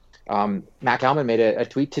 Like Matt Kalman made a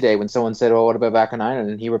tweet today when someone said, "Oh, what about Vaakanainen?"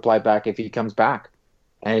 And he replied back, "If he comes back,"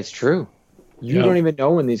 and it's true. You don't even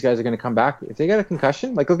know when these guys are going to come back. If they got a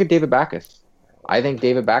concussion, like look at David Backes. I think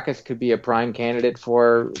David Backes could be a prime candidate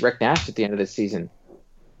for Rick Nash at the end of this season.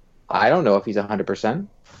 I don't know if he's 100%.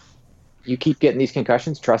 You keep getting these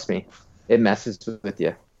concussions, trust me, it messes with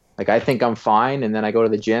you. Like I think I'm fine, and then I go to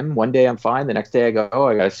the gym. One day I'm fine. The next day I go,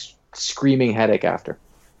 I got a screaming headache after.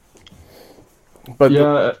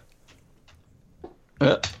 But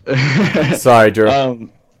sorry, Drew.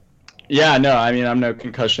 Yeah, no, I mean, I'm no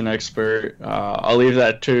concussion expert. I'll leave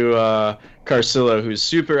that to Carcillo, who's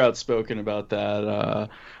super outspoken about that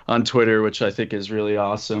on Twitter, which I think is really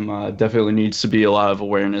awesome. Definitely needs to be a lot of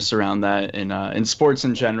awareness around that in sports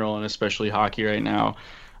in general, and especially hockey right now.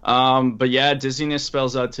 But yeah, dizziness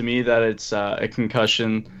spells out to me that it's a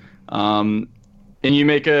concussion. And you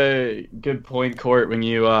make a good point, Court, when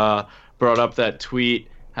you brought up that tweet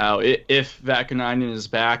how if Vakanainen is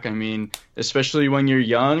back, I mean, especially when you're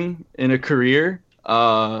young in a career,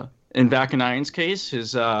 in Vakanainen's case,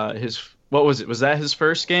 his what was it? Was that his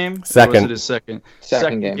first game? Second. Or was it his second?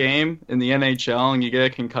 Second game in the NHL, and you get a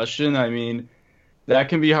concussion. I mean, that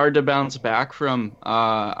can be hard to bounce back from.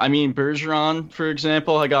 I mean, Bergeron, for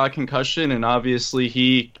example, I got a concussion, and obviously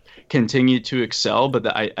he continued to excel,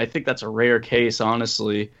 but I think that's a rare case,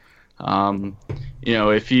 honestly.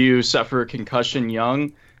 If you suffer a concussion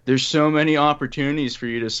young, there's so many opportunities for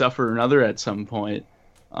you to suffer another at some point,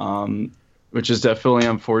 which is definitely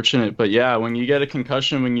unfortunate. But yeah, when you get a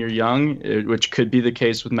concussion when you're young, which could be the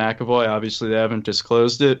case with McAvoy, obviously they haven't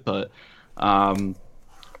disclosed it, but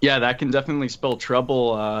yeah, that can definitely spell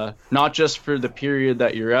trouble, not just for the period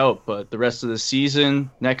that you're out, but the rest of the season,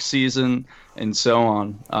 next season, and so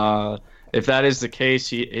on. If that is the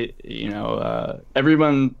case,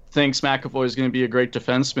 everyone thinks McAvoy is going to be a great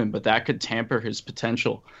defenseman, but that could tamper his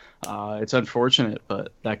potential. It's unfortunate,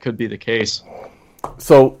 but that could be the case.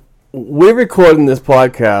 So we're recording this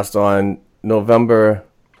podcast on November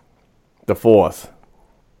the 4th,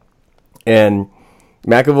 and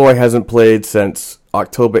McAvoy hasn't played since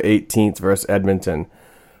October 18th versus Edmonton.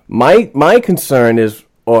 My concern is,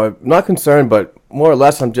 or not concern, but more or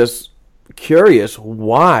less I'm just curious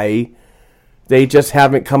why they just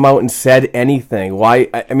haven't come out and said anything. Why?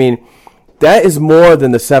 I mean, that is more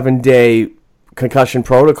than the 7-day concussion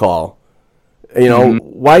protocol.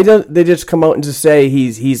 Why don't they just come out and just say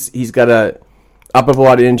he's got a upper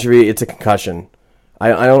body injury, it's a concussion?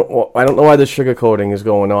 I don't know why the sugarcoating is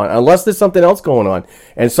going on, unless there's something else going on.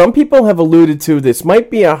 And some people have alluded to this might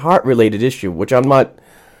be a heart-related issue, which I'm not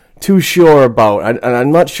too sure about. And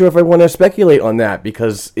I'm not sure if I want to speculate on that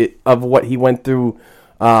because of what he went through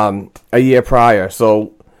a year prior.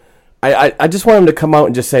 So I just want him to come out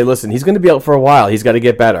and just say, listen, he's going to be out for a while. He's got to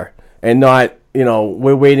get better. And not,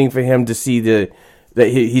 we're waiting for him to see that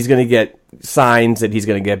he's going to get signs that he's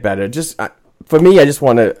going to get better. Just for me, I just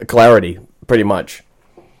want clarity, pretty much.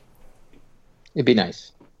 It'd be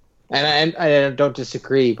nice. And I don't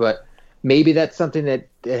disagree, but maybe that's something that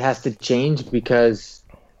it has to change because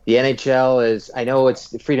the NHL is, I know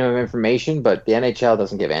it's freedom of information, but the NHL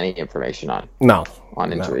doesn't give any information on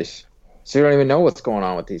injuries. So you don't even know what's going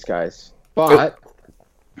on with these guys. But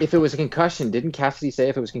if it was a concussion, didn't Cassidy say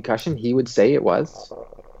if it was concussion, he would say it was?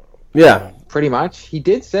 Yeah. Pretty much. He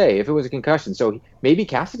did say if it was a concussion. So maybe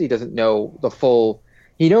Cassidy doesn't know the full,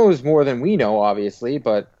 he knows more than we know, obviously,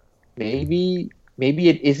 but maybe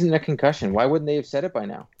it isn't a concussion. Why wouldn't they have said it by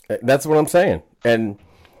now? That's what I'm saying. And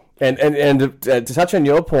to touch on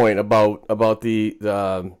your point about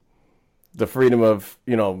the freedom of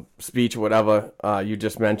speech or whatever you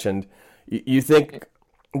just mentioned, you think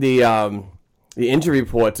the injury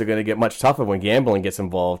reports are going to get much tougher when gambling gets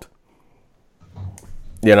involved?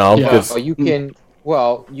 Yeah. You can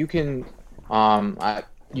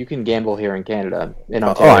gamble here in Canada. In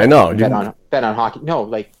Ontario, I know. Bet on hockey. No,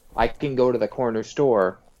 like I can go to the corner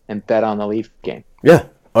store and bet on the Leaf game. Yeah.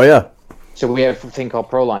 Oh yeah. So we have a thing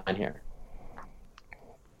called Proline here.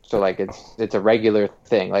 So like it's a regular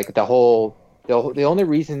thing. Like the only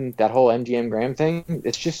reason that whole MGM Graham thing,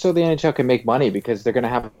 it's just so the NHL can make money because they're going to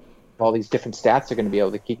have all these different stats they're going to be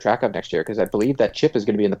able to keep track of next year. Because I believe that chip is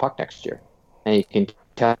going to be in the puck next year, and you can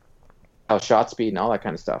tell shot speed and all that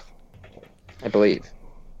kind of stuff. I believe.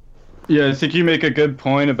 Yeah, I think you make a good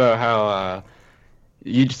point about how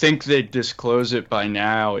you'd think they'd disclose it by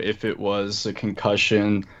now if it was a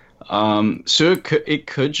concussion. So it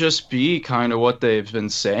could just be kind of what they've been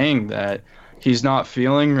saying, that he's not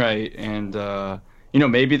feeling right, and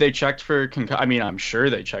maybe they checked for concussion. I mean, I'm sure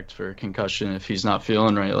they checked for a concussion if he's not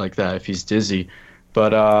feeling right like that, if he's dizzy.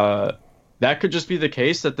 But that could just be the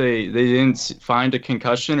case, that they didn't find a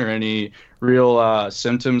concussion or any real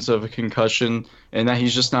symptoms of a concussion, and that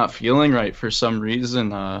he's just not feeling right for some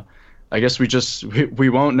reason. I guess we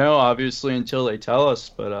won't know, obviously, until they tell us,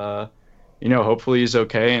 but hopefully he's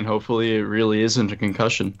okay, and hopefully it really isn't a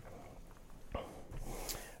concussion.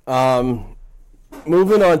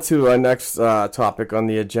 Moving on to our next topic on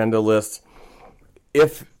the agenda list.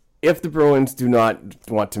 If the Bruins do not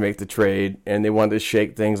want to make the trade and they want to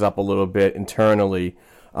shake things up a little bit internally,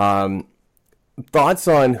 thoughts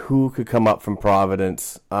on who could come up from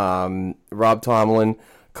Providence? Rob Tomlin,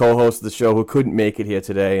 co-host of the show, who couldn't make it here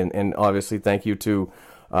today, and obviously thank you to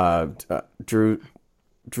Drew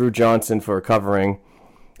Johnson for covering.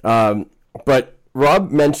 But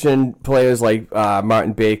Rob mentioned players like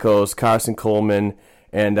Martin Bakos, Carson Coleman,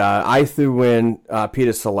 and I threw in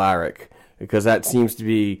Peter Cehlarik because that seems to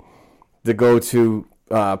be the go-to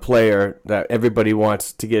player that everybody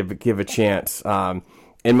wants to give a chance.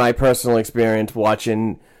 in my personal experience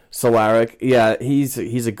watching Cehlarik, yeah, he's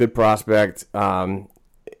a good prospect,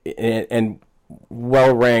 and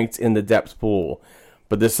well ranked in the depth pool,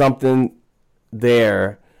 but there's something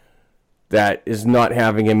there that is not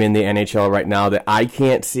having him in the NHL right now that I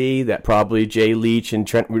can't see, that probably Jay Leach and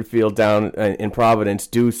Trent Whitfield down in Providence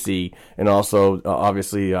do see, and also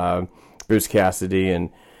obviously Bruce Cassidy and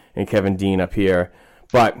Kevin Dean up here.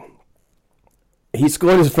 But he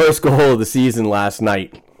scored his first goal of the season last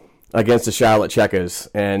night against the Charlotte Checkers,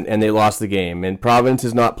 and they lost the game, and Providence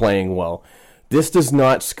is not playing well. This does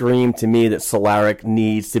not scream to me that Cehlarik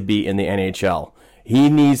needs to be in the NHL. He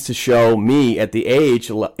needs to show me at the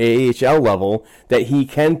AHL level that he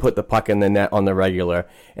can put the puck in the net on the regular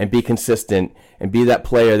and be consistent and be that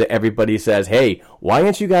player that everybody says, hey, why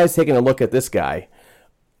aren't you guys taking a look at this guy?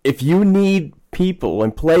 If you need people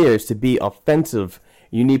and players to be offensive,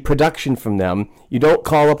 you need production from them. You don't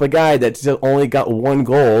call up a guy that's only got one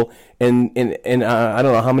goal in I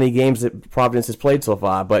don't know how many games that Providence has played so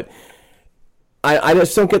far, but I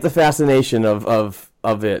just don't get the fascination of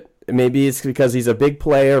it. Maybe it's because he's a big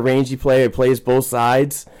player, rangy player, plays both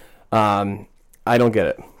sides. I don't get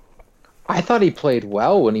it. I thought he played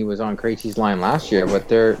well when he was on Krejci's line last year, but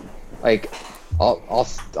they're like, I'll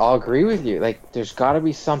agree with you. Like, there's got to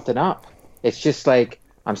be something up. It's just like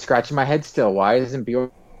I'm scratching my head still. Why isn't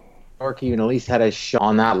Bjork even at least had a shot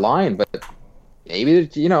on that line? But maybe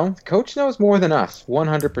the coach knows more than us,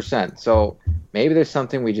 100%. So maybe there's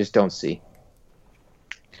something we just don't see.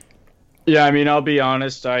 Yeah, I mean, I'll be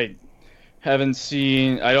honest. I haven't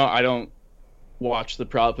seen. I don't watch the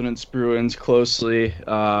Providence Bruins closely,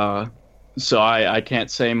 so I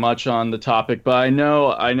can't say much on the topic. But I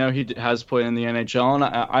know he has played in the NHL, and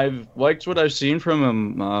I've liked what I've seen from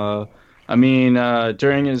him.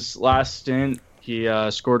 During his last stint, he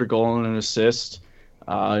scored a goal and an assist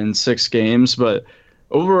in 6 games. But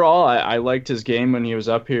overall, I liked his game when he was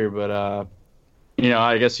up here. But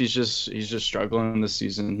I guess he's just struggling this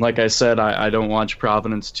season. Like I said, I don't watch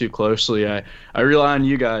Providence too closely. I rely on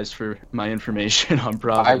you guys for my information on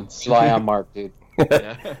Providence. I rely on Mark, dude.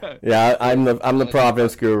 Yeah, I'm the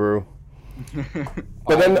Providence guru.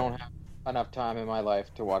 But I don't have enough time in my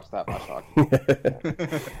life to watch that much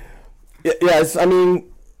hockey. Yes, I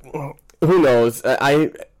mean, who knows?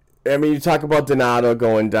 I mean, you talk about Donato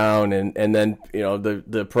going down, and then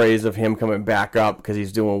the praise of him coming back up because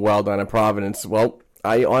he's doing well down in Providence. Well,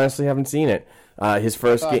 I honestly haven't seen it. His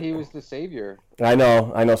first game, he was the savior. I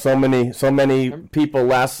know. So many people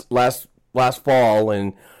last fall,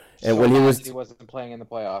 and when he wasn't playing in the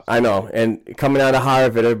playoffs. I know, and coming out of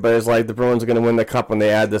Harvard, everybody's like, the Bruins are going to win the cup when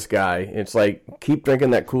they add this guy. It's like, keep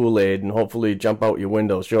drinking that Kool-Aid and hopefully jump out your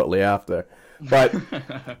window shortly after. But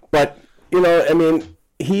I mean,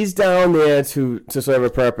 he's down there to serve a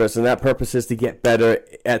purpose, and that purpose is to get better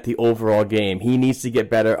at the overall game. He needs to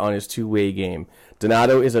get better on his two-way game.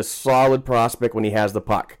 Donato is a solid prospect when he has the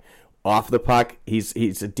puck. Off the puck, he's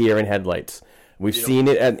a deer in headlights. We've seen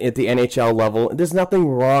it at the NHL level. There's nothing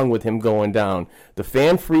wrong with him going down. The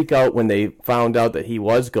fan freak out when they found out that he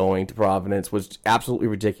was going to Providence was absolutely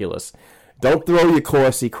ridiculous. Don't throw your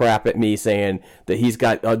Corsi crap at me saying that he's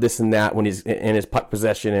got this and that when he's in his puck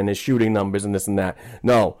possession and his shooting numbers and this and that.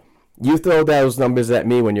 No, you throw those numbers at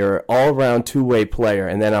me when you're an all-around two-way player,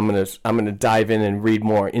 and then I'm gonna dive in and read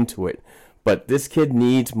more into it. But this kid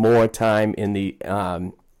needs more time in the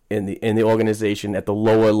organization at the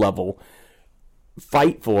lower level.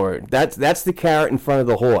 Fight for it. That's the carrot in front of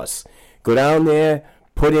the horse. Go down there,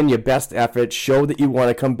 put in your best effort, show that you want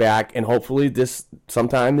to come back, and hopefully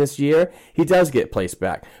sometime this year he does get placed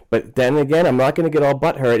back. But then again, I'm not going to get all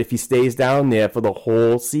butthurt if he stays down there for the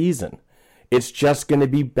whole season. It's just going to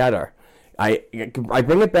be better. I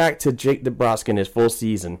bring it back to Jake DeBrusk in his full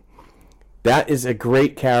season. That is a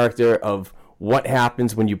great character of what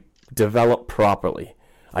happens when you develop properly.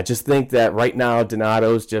 I just think that right now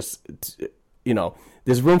Donato's just,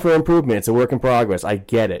 there's room for improvement. It's a work in progress. I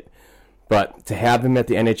get it. But to have him at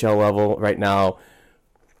the NHL level right now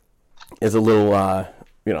is a little,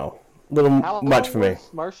 much for me.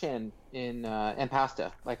 Marchand and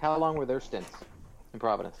Pasta, like, how long were their stints in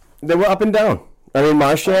Providence? They were up and down. I mean,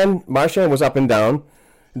 Marchand was up and down.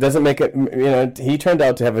 It doesn't make it, he turned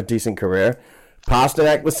out to have a decent career.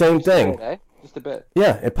 Pasternak, the same thing. Just a bit.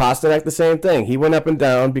 Yeah, and Pasternak, the same thing. He went up and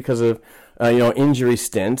down because of, injury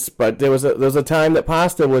stints, but there was a time that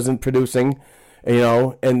Pasta wasn't producing,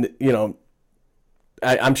 and,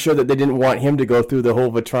 I'm sure that they didn't want him to go through the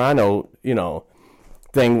whole Vetrano,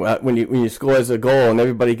 thing when you score as a goal and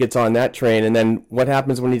everybody gets on that train, and then what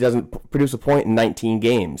happens when he doesn't produce a point in 19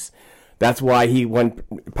 games? That's why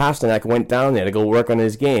Pasternak went down there to go work on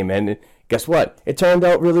his game, and guess what? It turned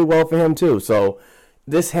out really well for him too. So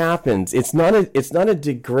this happens. It's not a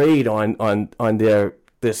degrade on their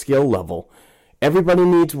skill level. Everybody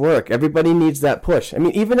needs work. Everybody needs that push. I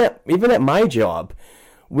mean, even at my job,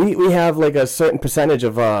 we have like a certain percentage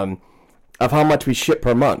of how much we ship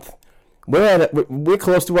per month. We're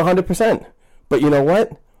close to 100%. But you know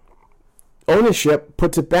what? Ownership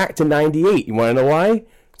puts it back to 98. You want to know why?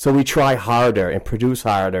 So we try harder and produce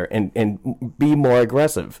harder and be more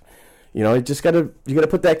aggressive. You know, you gotta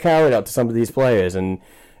put that carrot out to some of these players and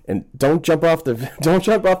don't jump off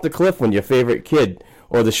the cliff when your favorite kid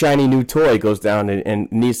or the shiny new toy goes down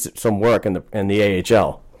and needs some work in the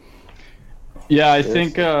AHL. Yeah, I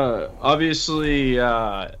think obviously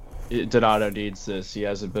Donato needs this. He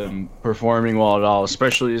hasn't been performing well at all,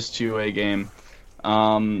 especially his two-way game.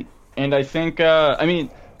 And I think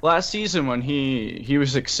last season when he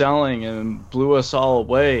was excelling and blew us all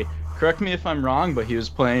away. Correct me if I'm wrong, but he was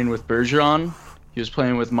playing with Bergeron. He was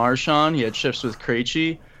playing with Marchand. He had shifts with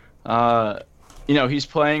Krejci. He's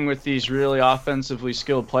playing with these really offensively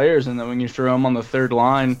skilled players, and then when you throw him on the third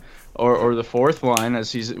line or the fourth line,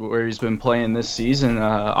 where he's been playing this season,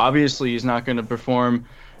 obviously he's not going to perform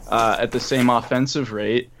at the same offensive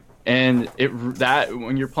rate. And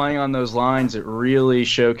when you're playing on those lines, it really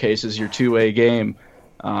showcases your two-way game.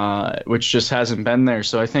 Which just hasn't been there.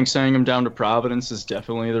 So I think sending him down to Providence is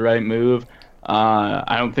definitely the right move.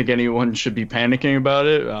 I don't think anyone should be panicking about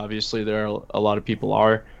it. Obviously, a lot of people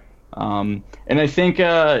are. And I think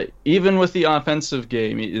even with the offensive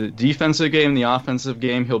game, the defensive game, the offensive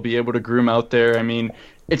game, he'll be able to groom out there. I mean,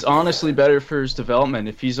 it's honestly better for his development.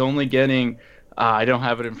 If he's only getting, I don't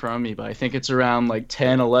have it in front of me, but I think it's around like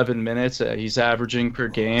 10, 11 minutes he's averaging per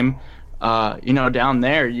game. Down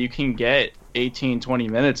there, you can get 18, 20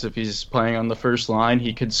 minutes if he's playing on the first line.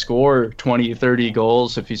 He could score 20, 30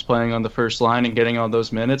 goals if he's playing on the first line and getting all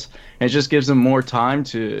those minutes. And it just gives him more time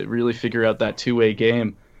to really figure out that two-way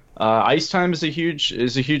game. Ice time is a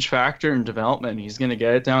huge factor in development. He's going to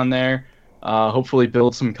get it down there, hopefully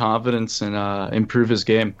build some confidence and improve his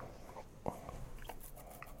game.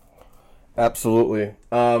 Absolutely.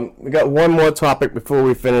 We got one more topic before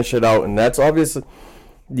we finish it out, and that's obviously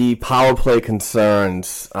the power play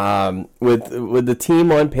concerns with the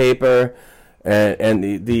team on paper and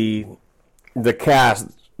the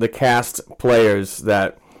cast players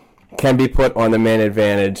that can be put on the man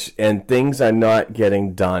advantage, and things are not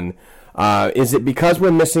getting done. Is it because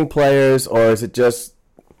we're missing players, or is it just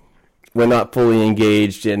we're not fully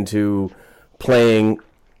engaged into playing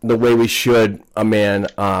the way we should a man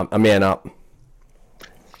up?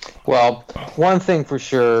 Well, one thing for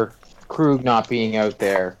sure, Krug not being out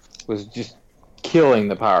there was just killing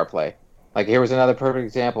the power play. Like, here was another perfect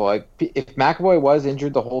example. Like, if McAvoy was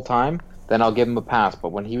injured the whole time, then I'll give him a pass. But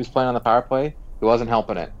when he was playing on the power play, he wasn't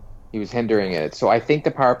helping it. He was hindering it. So I think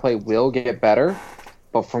the power play will get better.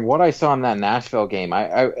 But from what I saw in that Nashville game,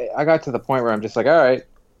 I got to the point where I'm just like, all right,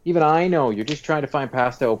 even I know you're just trying to find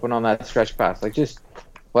pass to open on that stretch pass. Like, just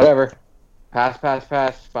whatever. Pass.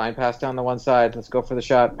 Find pass down the one side. Let's go for the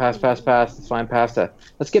shot. Pass. Let's find pass to.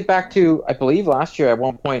 Let's get back to, I believe last year at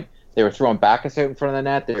one point, they were throwing Backus out in front of the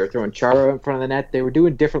net. They were throwing Chara out in front of the net. They were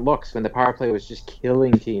doing different looks when the power play was just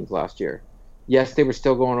killing teams last year. Yes, they were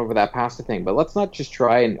still going over that pasta thing, but let's not just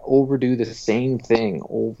try and overdo the same thing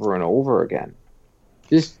over and over again.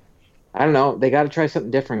 Just, I don't know. They got to try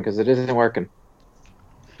something different because it isn't working.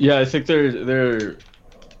 Yeah, I think they're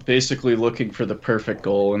basically looking for the perfect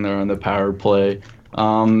goal when they're on the power play.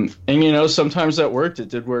 And, sometimes that worked. It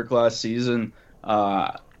did work last season.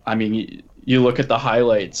 You look at the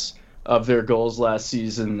highlights of their goals last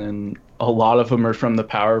season, and a lot of them are from the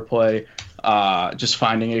power play. Just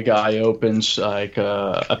finding a guy open, like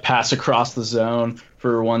a pass across the zone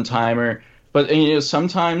for a one-timer. But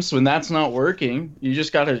sometimes when that's not working, you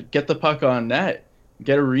just got to get the puck on net,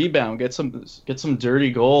 get a rebound, get some dirty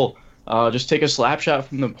goal. Just take a slap shot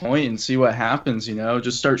from the point and see what happens.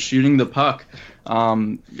 Just start shooting the puck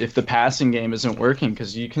if the passing game isn't working,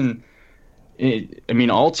 because you can.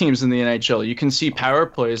 All teams in the NHL, you can see power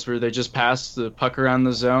plays where they just pass the puck around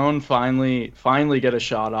the zone, finally get a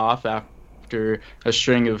shot off after a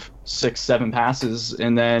string of 6-7 passes,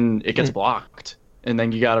 and then it gets blocked. And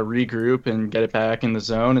then you got to regroup and get it back in the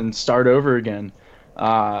zone and start over again.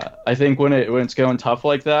 I think when it's going tough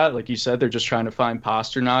like that, like you said, they're just trying to find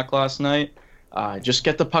Pasternak last night. Just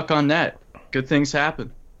get the puck on net. Good things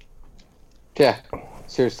happen. Yeah,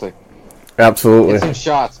 seriously. Absolutely. Get some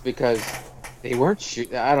shots, because they weren't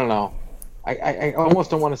shooting. I don't know. I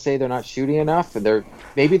almost don't want to say they're not shooting enough.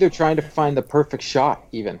 Maybe they're trying to find the perfect shot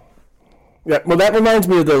even. Yeah, well, that reminds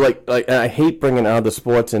me of the like I hate bringing other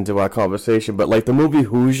sports into our conversation, but like the movie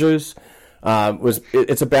Hoosiers,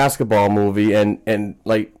 it's a basketball movie, and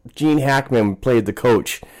like Gene Hackman played the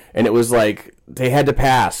coach, and it was like they had to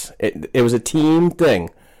pass. It was a team thing,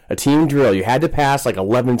 a team drill. You had to pass like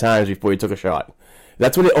 11 times before you took a shot.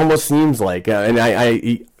 That's what it almost seems like.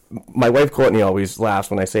 And my wife Courtney always laughs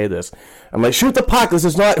when I say this. I'm like, shoot the puck. This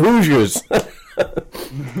is not Hoosiers.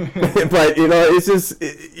 But it's just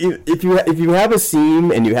if you have a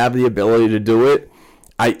seam and you have the ability to do it,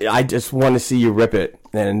 I just want to see you rip it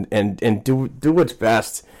and do what's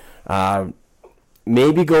best.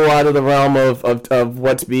 Maybe go out of the realm of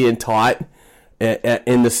what's being taught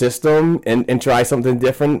in the system and try something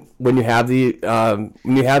different when you have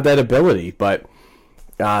that ability. But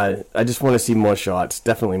I just want to see more shots.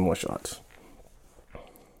 Definitely more shots.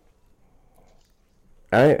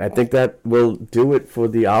 All right, I think that will do it for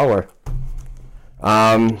the hour.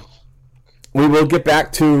 We will get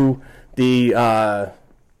back to the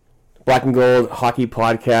Black and Gold Hockey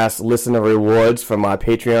Podcast listener rewards from our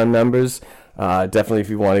Patreon members. Definitely, if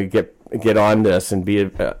you want to get on this and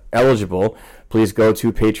be eligible, please go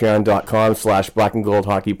to patreon.com/Black and Gold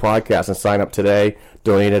Hockey Podcast and sign up today.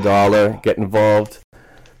 Donate $1, get involved.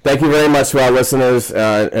 Thank you very much to our listeners,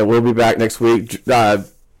 and we'll be back next week.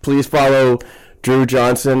 Please follow Drew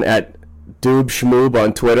Johnson at DoobSchmoob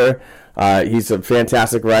on Twitter. He's a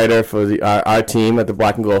fantastic writer for our team at the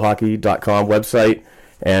blackandgoldhockey.com website,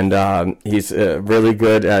 and he's really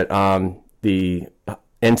good at the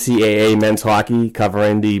NCAA men's hockey,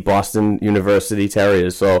 covering the Boston University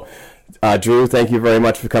Terriers. So, Drew, thank you very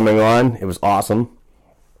much for coming on. It was awesome.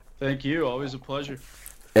 Thank you. Always a pleasure.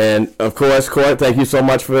 And, of course, Court, thank you so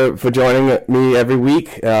much for joining me every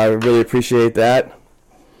week. I really appreciate that.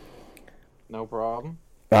 No problem.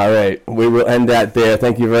 All right. We will end that there.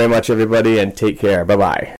 Thank you very much, everybody, and take care.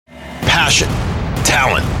 Bye-bye. Passion,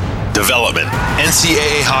 talent, development.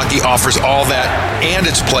 NCAA hockey offers all that, and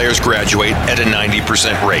its players graduate at a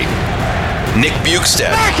 90% rate. Nick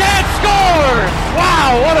Bukestad. Backhand scores!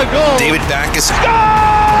 Wow, what a goal! David Backus.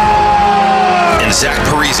 And Zach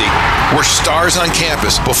Parisi were stars on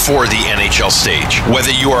campus before the NHL stage.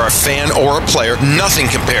 Whether you are a fan or a player, nothing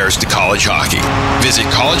compares to college hockey. Visit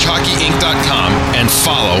collegehockeyinc.com and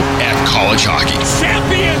follow @collegehockey.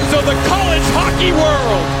 Champions of the college hockey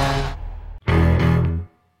world!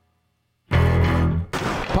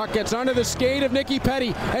 Puck gets under the skate of Nicky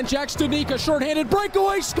Petty, and Jack Studnicka, shorthanded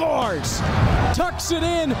breakaway, scores! Tucks it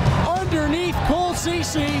in underneath Cole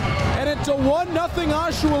Ceci, and it's a 1-0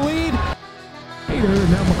 Oshawa lead.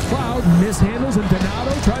 Now McLeod mishandles, and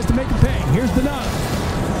Donato tries to make a pay. Here's Donato.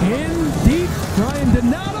 In deep, Ryan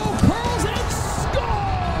Donato curls and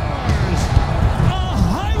scores! A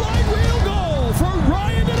highlight reel goal for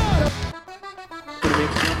Ryan Donato.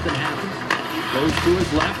 Make something happen. Goes to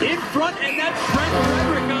his left, in front, and that's Trent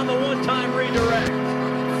Frederick on the one-time redirect.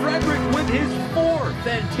 Frederick with his 4th,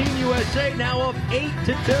 and Team USA now up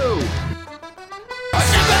 8-2.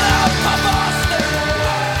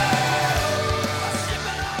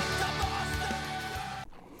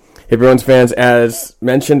 Hey, Bruins fans, as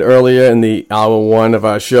mentioned earlier in the hour 1 of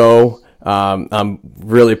our show, I'm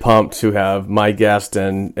really pumped to have my guest,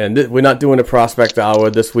 and we're not doing a prospect hour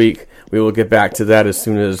this week. We will get back to that as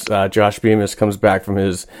soon as Josh Bemis comes back from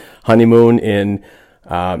his honeymoon in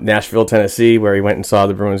Nashville, Tennessee, where he went and saw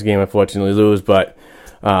the Bruins game, unfortunately lose, but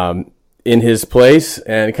in his place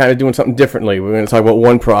and kind of doing something differently. We're going to talk about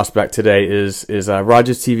one prospect today, is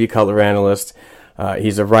Rogers TV color analyst.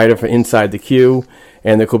 He's a writer for Inside the Q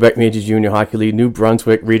and the Quebec Majors Junior Hockey League New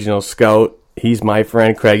Brunswick Regional Scout. He's my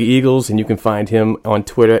friend Craig Eagles, and you can find him on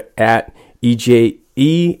Twitter at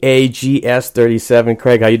EAGS37.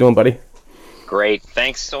 Craig, how you doing, buddy? Great.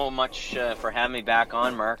 Thanks so much for having me back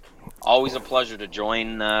on, Mark. Always a pleasure to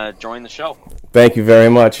join the show. Thank you very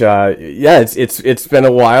much. It's been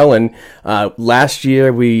a while, and last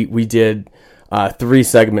year we did 3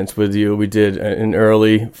 segments with you. We did an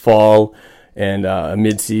early fall and a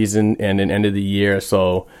mid-season and an end of the year.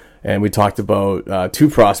 And we talked about 2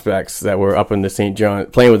 prospects that were up in the St. John,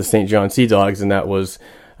 playing with the St. John Sea Dogs, and that was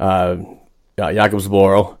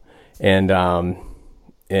Jakobsborg and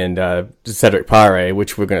Cedric Pare,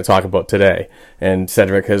 which we're going to talk about today. And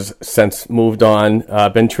Cedric has since moved on,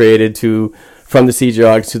 been traded from the Sea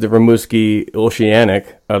Dogs to the Rimouski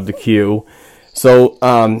Oceanic of the Q. So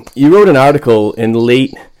you wrote an article in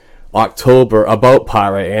late October about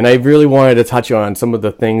Pare, and I really wanted to touch on some of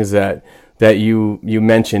the things that you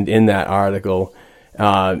mentioned in that article.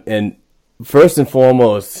 And first and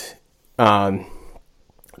foremost,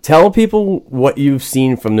 tell people what you've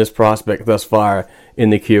seen from this prospect thus far in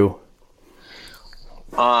the Q.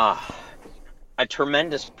 A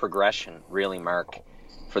tremendous progression, really, Mark.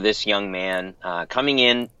 for this young man coming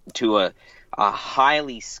in to a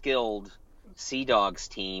highly skilled Sea Dogs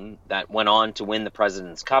team that went on to win the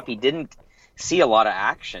President's Cup. He didn't see a lot of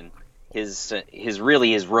action his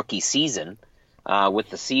rookie season with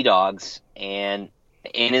the Sea Dogs and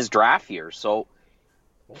in his draft year. So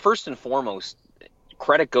first and foremost,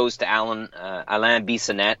 credit goes to Alain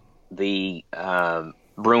Bissonnette, the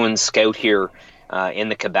Bruins scout here in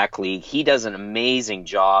the Quebec League. He does an amazing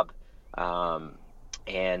job,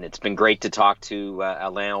 and it's been great to talk to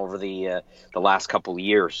Alain over the last couple of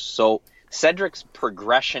years. So Cedric's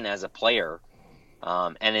progression as a player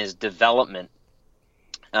and his development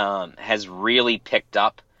has really picked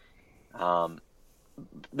up.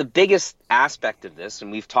 The biggest aspect of this,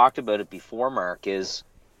 and we've talked about it before, Mark, is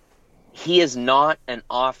he is not an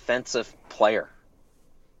offensive player.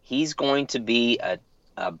 He's going to be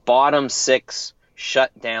a bottom six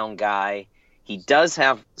shutdown guy. He does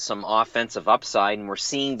have some offensive upside, and we're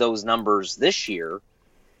seeing those numbers this year.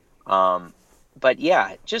 But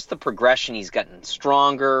yeah, just the progression. He's gotten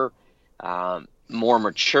stronger, more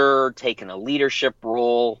mature, taking a leadership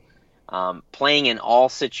role, playing in all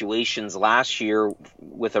situations last year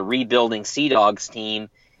with a rebuilding Sea Dogs team,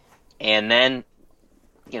 and then,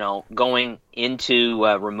 going into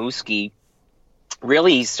Rimouski.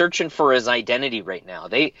 Really, he's searching for his identity right now.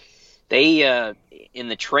 They in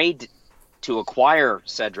the trade to acquire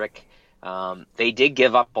Cedric, they did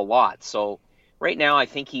give up a lot. So right now, I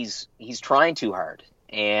think he's trying too hard,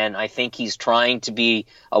 and I think he's trying to be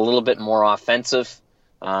a little bit more offensive.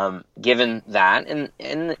 Given that,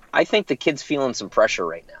 and I think the kid's feeling some pressure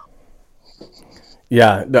right now.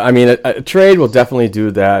 Yeah, I mean, a trade will definitely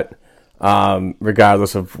do that,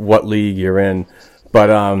 regardless of what league you're in.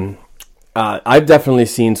 But I've definitely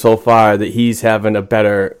seen so far that he's having a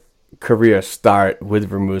better career start with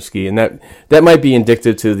Rimouski, and that might be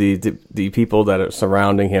indicative to the people that are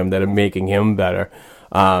surrounding him that are making him better.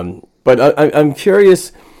 But I'm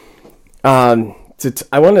curious. I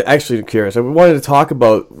wanted to talk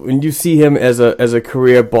about when you see him as a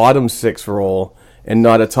career bottom six role and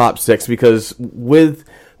not a top six, because with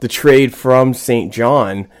the trade from St.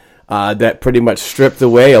 John, that pretty much stripped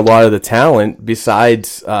away a lot of the talent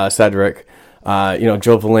besides Cedric,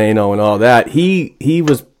 Joe Veleno and all that. He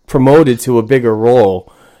was promoted to a bigger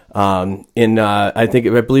role I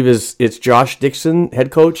believe it's Josh Dixon,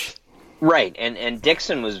 head coach. Right, and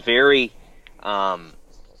Dixon was very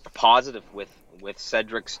positive with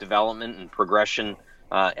Cedric's development and progression,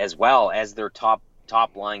 as well as their top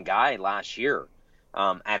line guy last year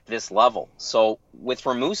at this level. So with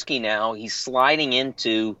Rimouski now, he's sliding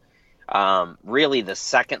into really the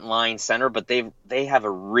second line center, but they have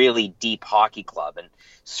a really deep hockey club, and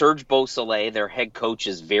Serge Beausoleil, their head coach,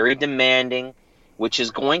 is very demanding, which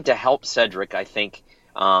is going to help Cedric, I think,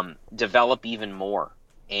 develop even more.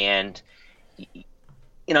 And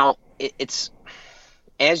it's,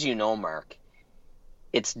 as you know, Mark,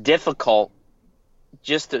 it's difficult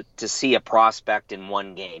just to see a prospect in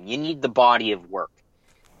one game. You need the body of work.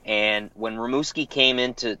 And when Rimouski came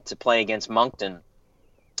in to play against Moncton,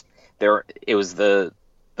 it was the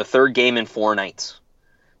third game in 4 nights.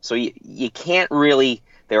 So you can't really.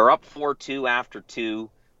 They were up 4-2 after 2.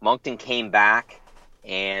 Moncton came back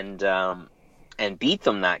and beat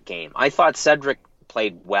them that game. I thought Cedric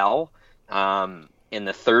played well in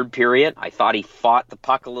the third period. I thought he fought the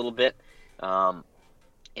puck a little bit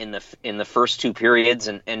in the first 2 periods,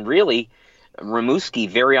 and really Rimouski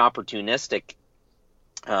very opportunistic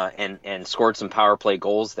and scored some power play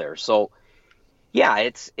goals there. So yeah,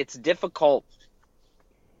 it's difficult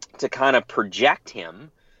to kind of project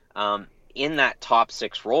him in that top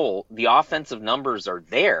 6 role. The offensive numbers are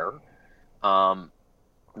there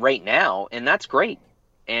right now, and that's great,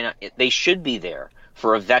 and they should be there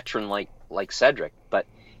for a veteran like Cedric. But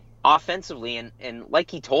offensively, and like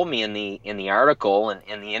he told me in the article and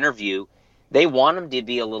in the interview, they want him to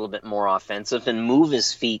be a little bit more offensive and move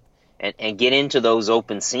his feet and get into those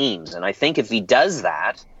open seams. And I think if he does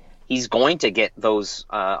that, he's going to get those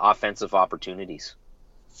offensive opportunities.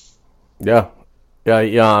 Yeah.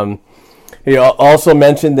 He also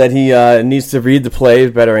mentioned that he needs to read the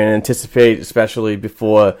plays better and anticipate, especially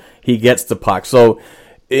before he gets the puck. So,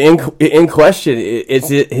 in question, is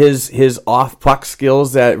it his off puck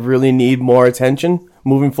skills that really need more attention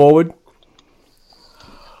moving forward?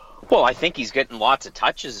 Well, I think he's getting lots of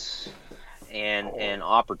touches and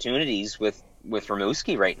opportunities with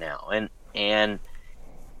Rimouski right now, and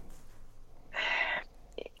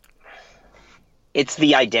it's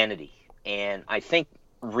the identity, and I think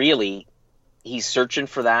really he's searching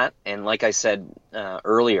for that. And like I said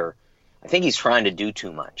earlier, I think he's trying to do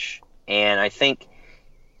too much, and I think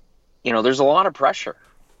there's a lot of pressure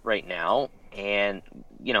right now, and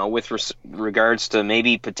with regards to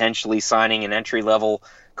maybe potentially signing an entry-level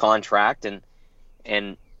contract,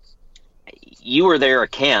 and you were there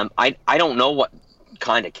at camp. I don't know what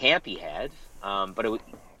kind of camp he had, but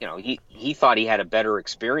he thought he had a better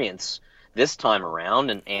experience this time around,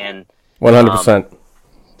 and 100%.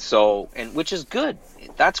 So, which is good.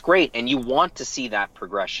 That's great, and you want to see that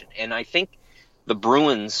progression. And I think the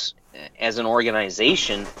Bruins, as an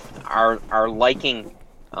organization, are liking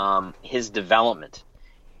his development,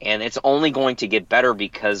 and it's only going to get better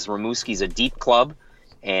because Rimouski's a deep club,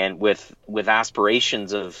 and with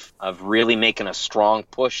aspirations of really making a strong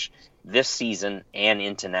push this season and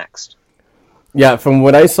into next. Yeah, from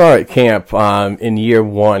what I saw at camp in year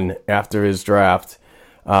one after his draft,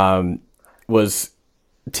 was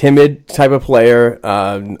timid type of player,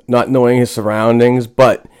 not knowing his surroundings,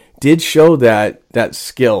 but did show that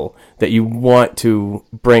skill that you want to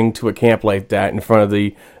bring to a camp like that in front of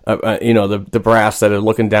the the brass that are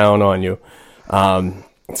looking down on you.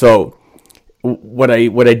 So what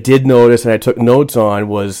I did notice and I took notes on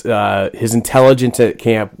was his intelligence at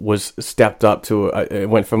camp was stepped up to it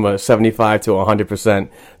went from a 75 to 100%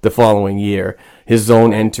 the following year. His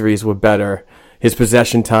zone entries were better. His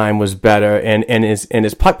possession time was better, and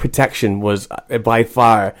his puck protection was by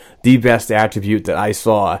far the best attribute that I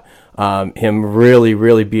saw him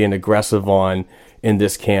really being aggressive on in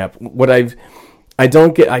this camp.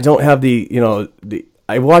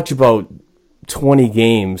 I watch about 20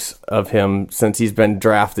 games of him since he's been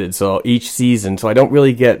drafted, so each season. So I don't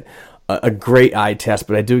really get a great eye test,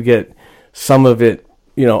 but I do get some of it,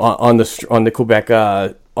 on the Quebec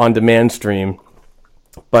on demand stream.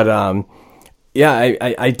 But yeah,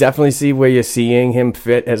 I definitely see where you're seeing him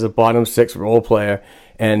fit as a bottom six role player,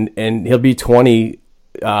 and he'll be 20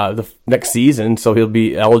 the next season, so he'll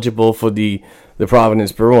be eligible for the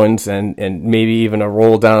Providence Bruins and maybe even a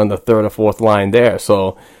roll down the third or fourth line there.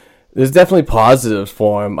 So there's definitely positives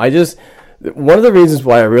for him. One of the reasons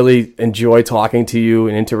why I really enjoy talking to you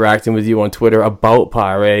and interacting with you on Twitter about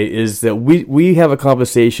Pare is that we have a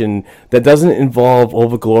conversation that doesn't involve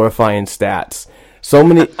over-glorifying stats. So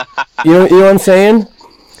many, you know what I'm saying?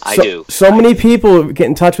 I do. So many people get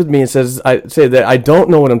in touch with me and say that I don't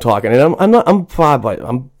know what I'm talking, and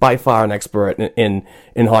I'm by far an expert in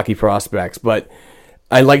hockey prospects, but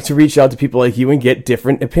I like to reach out to people like you and get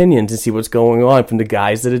different opinions and see what's going on from the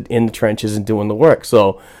guys that are in the trenches and doing the work.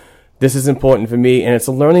 So this is important for me, and it's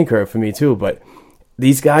a learning curve for me too. But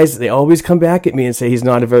these guys, they always come back at me and say he's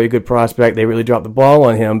not a very good prospect. They really dropped the ball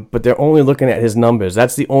on him, but they're only looking at his numbers.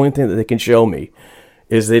 That's the only thing that they can show me,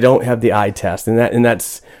 is they don't have the eye test, and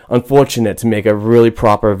that's unfortunate to make a really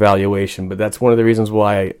proper evaluation. But that's one of the reasons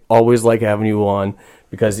why I always like having you on,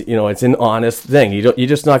 because it's an honest thing. You're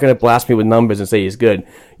just not going to blast me with numbers and say he's good.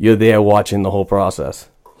 You're there watching the whole process.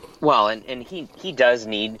 Well, and he does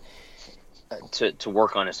need to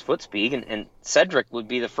work on his foot speed, and Cedric would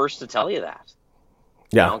be the first to tell you that.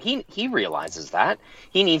 Yeah, he realizes that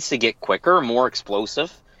he needs to get quicker, more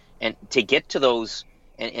explosive, and to get to those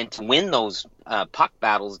and to win those puck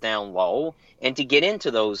battles down low, and to get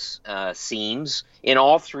into those seams in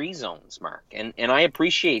all three zones, Mark. And I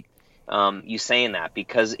appreciate you saying that,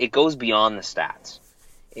 because it goes beyond the stats.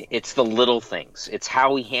 It's the little things. It's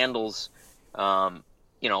how he handles.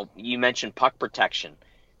 You mentioned puck protection.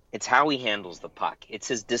 It's how he handles the puck. It's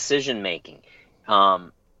his decision making.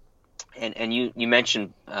 And you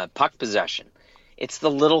mentioned puck possession. It's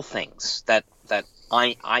the little things that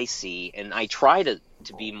I see, and I try to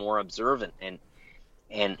be more observant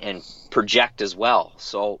and project as well.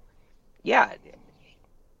 So, yeah,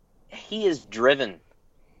 he is driven.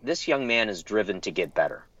 This young man is driven to get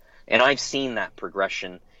better, and I've seen that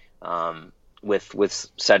progression with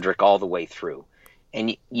Cedric all the way through.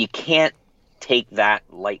 And you can't take that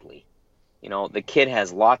lightly. The kid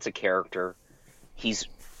has lots of character. He's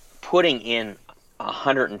putting in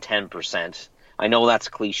 110%. I know that's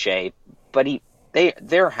cliche, but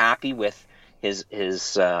they're happy with his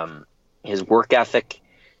work ethic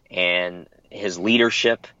and his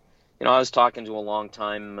leadership. I was talking to a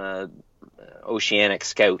long-time Oceanic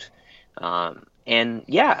scout, and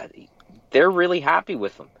yeah, they're really happy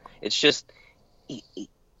with him. It's just,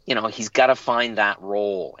 he's got to find that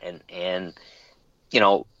role, and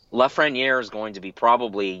Lafreniere is going to be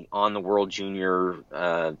probably on the World Junior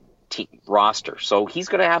roster, so Cedric's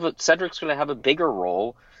going to have a bigger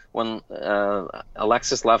role when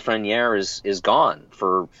Alexis Lafreniere is gone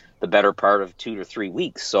for the better part of 2 to 3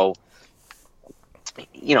 weeks. So,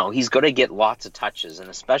 he's going to get lots of touches, and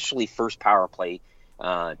especially first power play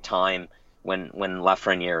time when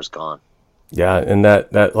Lafreniere is gone. Yeah, and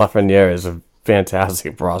that Lafreniere is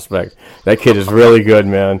fantastic prospect. That kid is really good,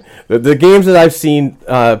 man. The games that I've seen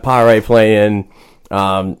Pare play in,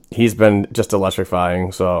 he's been just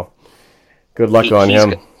electrifying. So good luck on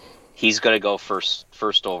him. He's going to go first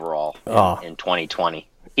overall in 2020.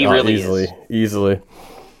 He really is. Easily.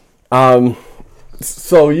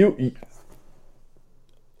 So you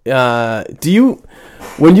do you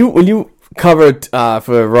when you covered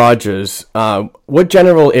for Rogers, what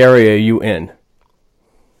general area are you in?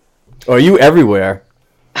 Or are you everywhere?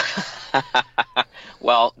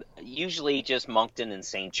 Well, usually just Moncton and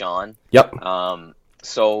St. John. Yep.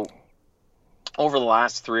 So over the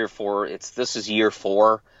last 3 or 4, this is year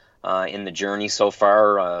 4 in the journey so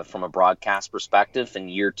far from a broadcast perspective, and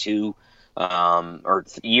year 2 or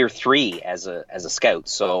year 3 as a scout.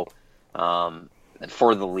 So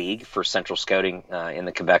for the league, for Central Scouting in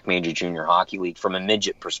the Quebec Major Junior Hockey League from a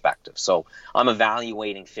midget perspective. So I'm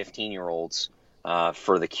evaluating 15-year-olds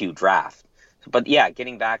for the Q draft. But yeah,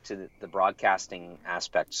 getting back to the broadcasting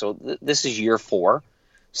aspect. So this is year 4.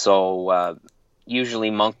 So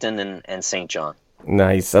usually Moncton and St. John.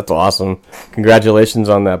 Nice. That's awesome. Congratulations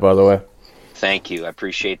on that, by the way. Thank you. I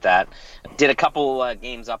appreciate that. Did a couple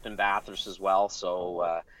games up in Bathurst as well.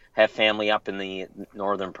 So have family up in the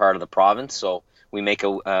northern part of the province. So we make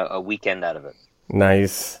a weekend out of it.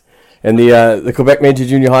 Nice. And the Quebec Major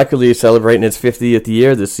Junior Hockey League is celebrating its 50th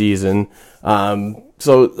year this season.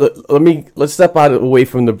 So let's step away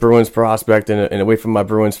from the Bruins prospect and away from my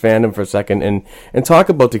Bruins fandom for a second and talk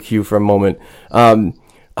about the Q for a moment.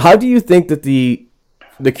 How do you think that the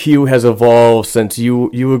Q has evolved since you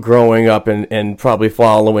were growing up and probably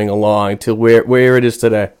following along to where it is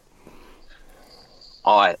today?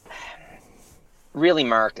 Really,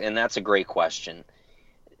 Mark, and that's a great question.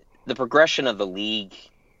 The progression of the league,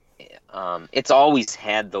 it's always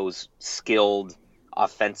had those skilled,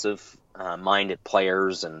 offensive-minded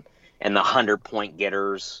players and the 100-point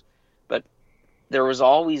getters, but there was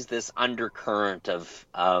always this undercurrent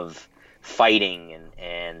of fighting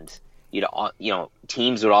and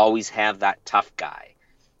teams would always have that tough guy,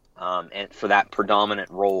 and for that predominant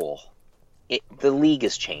role. The league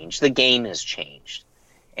has changed, the game has changed,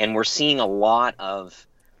 and we're seeing a lot of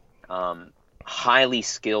highly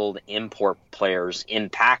skilled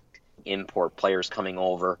impact import players coming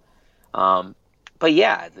over. But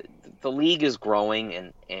yeah, the league is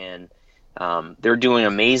growing, and they're doing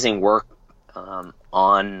amazing work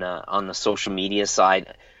on the social media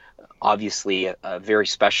side. Obviously, a very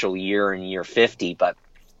special year in year 50, but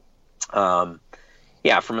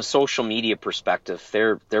yeah, from a social media perspective,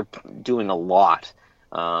 they're doing a lot,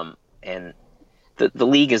 and the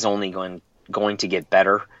league is only going to get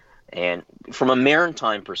better. And from a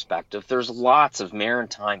Maritime perspective, there's lots of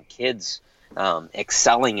Maritime kids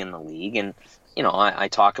excelling in the league. And, I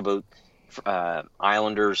talk about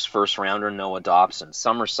Islanders first rounder Noah Dobson,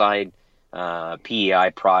 Summerside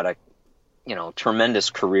PEI product, tremendous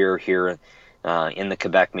career here in the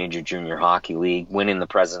Quebec Major Junior Hockey League, winning the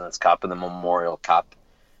President's Cup and the Memorial Cup.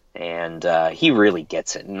 And he really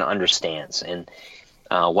gets it and understands and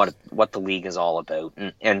what the league is all about.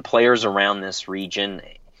 And players around this region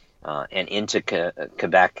and into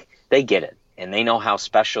Quebec, they get it, and they know how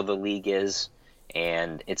special the league is,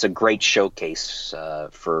 and it's a great showcase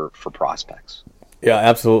for prospects. Yeah,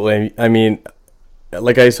 absolutely. I mean,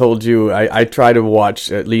 like I told you, I try to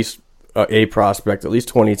watch at least a prospect at least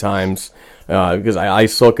 20 times because I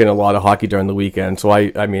soak in a lot of hockey during the weekend. So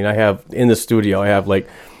I have in the studio, I have like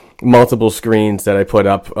multiple screens that I put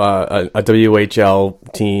up a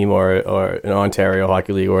WHL team or an Ontario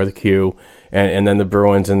Hockey League or the Q. And then the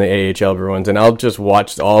Bruins and the AHL Bruins. And I'll just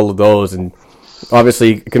watch all of those. And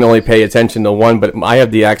obviously, can only pay attention to one, but I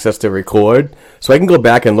have the access to record. So I can go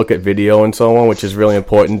back and look at video and so on, which is really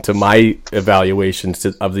important to my evaluations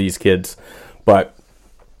of these kids. But,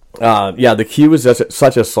 yeah, the Q is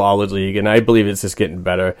such a solid league, and I believe it's just getting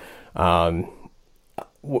better.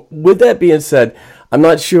 With that being said, I'm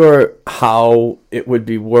not sure how it would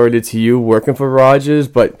be worded to you working for Rogers,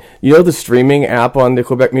 but the streaming app on the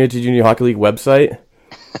Quebec Major Junior Hockey League website?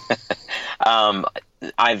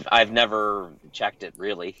 I've never checked it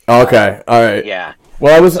really. Okay, all right. Yeah.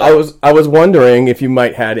 Well, I was wondering if you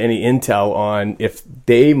might had any intel on if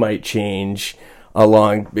they might change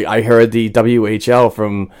along. I heard the WHL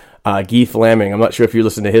from Guy Flaming. I'm not sure if you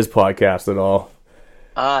listen to his podcast at all.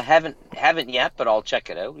 Haven't yet, but I'll check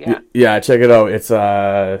it out. Yeah. Yeah, check it out.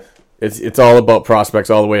 It's all about prospects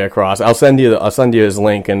all the way across. I'll send you his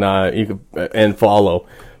link and you can follow.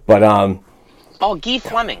 But Guy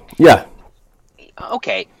Fleming. Yeah.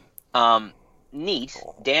 Okay. Neat.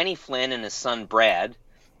 Danny Flynn and his son Brad.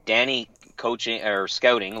 Danny coaching or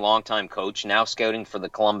scouting, longtime coach, now scouting for the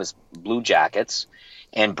Columbus Blue Jackets,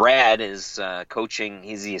 and Brad is coaching.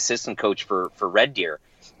 He's the assistant coach for Red Deer.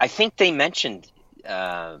 I think they mentioned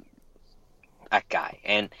that guy,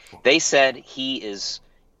 and they said he is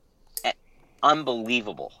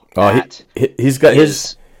unbelievable. He's got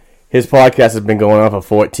his podcast has been going on for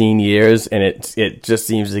 14 years, and it just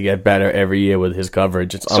seems to get better every year with his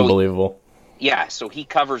coverage. It's unbelievable. So he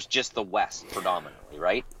covers just the West predominantly,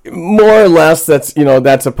 right? More or less, that's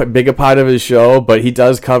a bigger part of his show, but he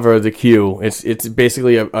does cover the Q. It's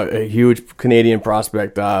basically a huge Canadian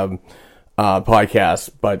prospect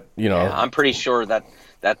podcast, but I'm pretty sure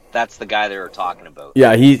that's the guy they were talking about.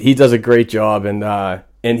 Yeah, he does a great job, and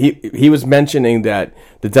he was mentioning that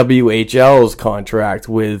the WHL's contract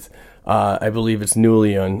with I believe it's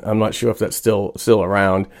Nulian. I'm not sure if that's still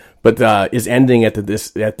around, but is ending at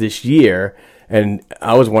this year. And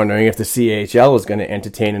I was wondering if the CHL is going to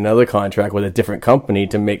entertain another contract with a different company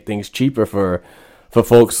to make things cheaper for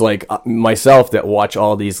folks like myself that watch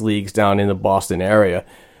all these leagues down in the Boston area,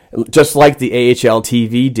 just like the AHL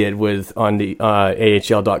TV did on the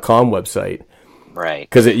AHL.com website. Right.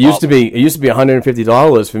 Because it used to be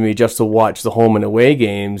 $150 for me just to watch the home and away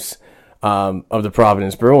games of the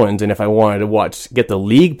Providence Bruins, and if I wanted to get the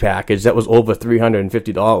league package, that was over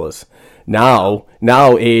 $350. Now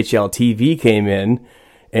AHL TV came in,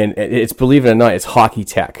 and it's, believe it or not, it's Hockey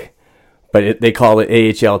Tech, but they call it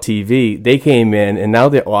AHL TV. They came in, and now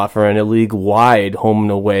they're offering a league-wide home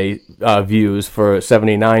and away views for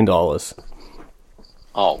 $79.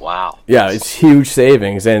 Oh, wow. Yeah, it's huge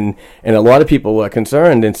savings, and a lot of people are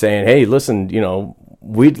concerned and saying, hey, listen,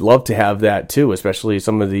 we'd love to have that too, especially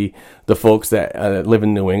some of the folks that live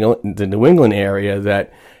in the New England area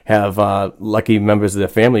that have lucky members of their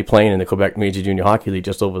family playing in the Quebec Major Junior Hockey League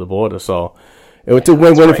just over the border. So it's a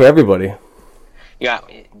win-win for everybody. Yeah,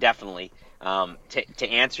 definitely. To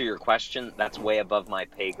answer your question, that's way above my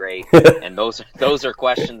pay grade, and those are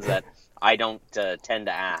questions that I don't tend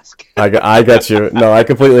to ask. I got you. No, I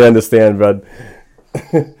completely understand, bud.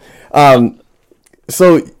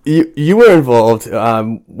 So you were involved.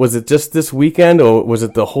 Was it just this weekend, or was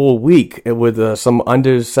it the whole week with some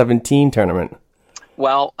under-17 tournament?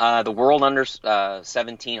 Well, the World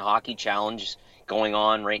Under-17 Hockey Challenge going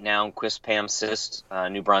on right now in Quispamsis,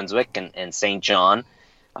 New Brunswick, and St. John.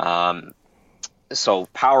 So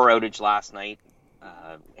power outage last night.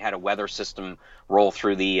 Had a weather system roll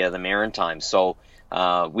through the Maritimes. So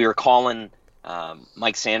we were calling,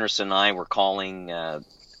 Mike Sanderson and I were calling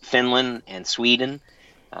Finland and Sweden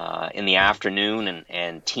in the afternoon,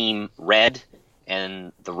 and Team Red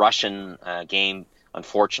and the Russian game.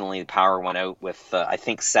 Unfortunately, the power went out with I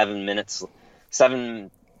think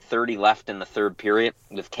 7:30 left in the third period,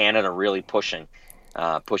 with Canada really pushing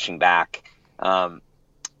back.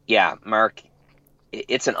 Yeah, Mark,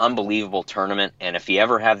 it's an unbelievable tournament, and if you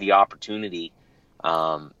ever have the opportunity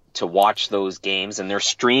to watch those games, and they're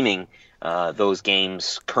streaming those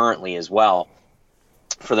games currently as well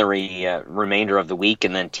for the remainder of the week,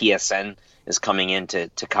 and then TSN is coming in to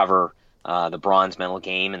cover the bronze medal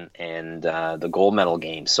game and the gold medal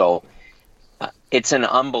game. So it's an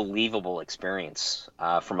unbelievable experience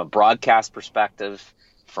from a broadcast perspective,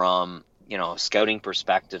 from a scouting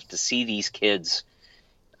perspective, to see these kids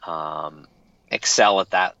excel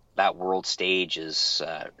at that world stage is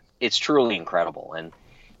it's truly incredible. And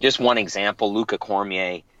just one example, Luca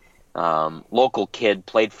Cormier, local kid,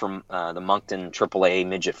 played from the Moncton AAA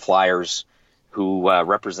Midget Flyers, who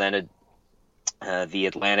represented the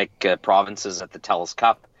Atlantic provinces at the TELUS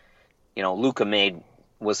Cup. Luca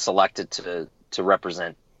was selected to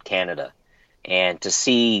represent Canada, and to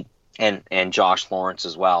see and Josh Lawrence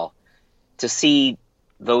as well, to see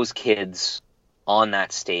those kids on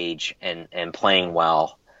that stage and playing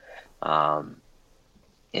well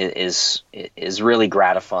is really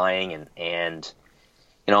gratifying, and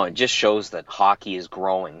it just shows that hockey is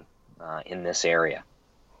growing in this area.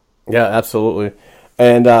 Yeah, absolutely.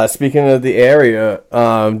 And speaking of the area,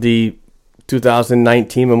 the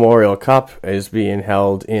 2019 Memorial Cup is being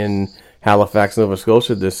held in Halifax, Nova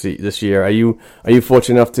Scotia this year. Are you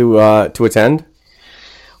fortunate enough to attend?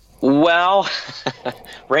 Well,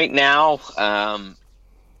 right now,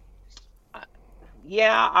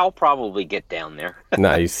 yeah, I'll probably get down there.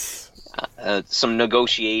 Nice. Some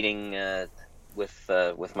negotiating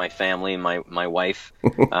with my family and my wife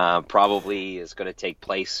probably is going to take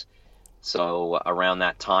place. So around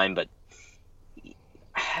that time, but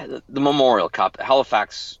the Memorial Cup,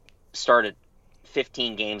 Halifax started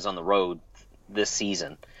 15 games on the road this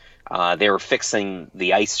season. They were fixing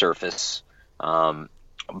the ice surface,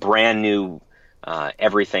 brand new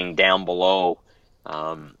everything down below.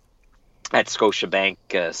 at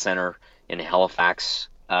Scotiabank Center in Halifax.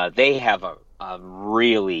 They have a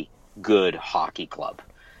really good hockey club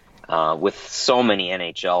with so many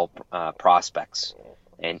NHL prospects.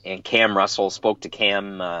 And Cam Russell, spoke to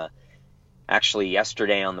Cam actually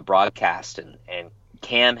yesterday on the broadcast, and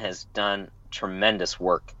Cam has done tremendous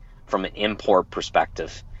work from an import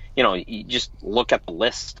perspective. You know, you just look at the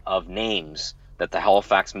list of names that the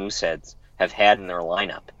Halifax Mooseheads have had in their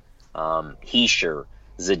lineup. Heischer,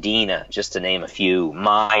 Zadina, just to name a few,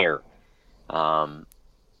 Meyer,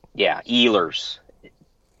 Ehlers.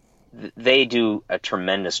 They do a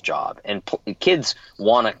tremendous job. And kids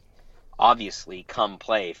want to obviously come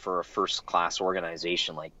play for a first-class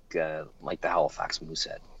organization like the Halifax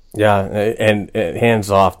Moosehead. Yeah, and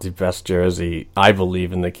hands off the best jersey, I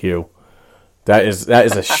believe, in the queue. That is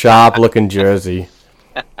a sharp-looking jersey.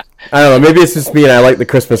 I don't know. Maybe it's just me and I like the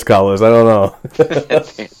Christmas colors. I don't know.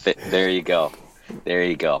 There you go.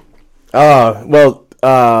 Well,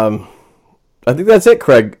 I think that's it,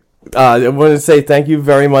 Craig. I want to say thank you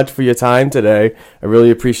very much for your time today. I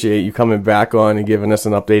really appreciate you coming back on and giving us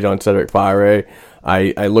an update on Cedric Pare.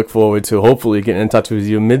 I look forward to hopefully getting in touch with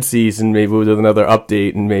you mid-season, maybe with another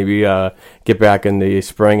update, and maybe get back in the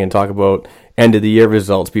spring and talk about end-of-the-year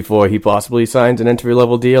results before he possibly signs an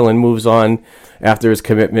entry-level deal and moves on after his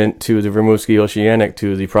commitment to the Rimouski Oceanic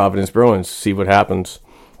to the Providence Bruins. See what happens.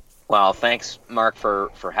 Well, thanks, Mark,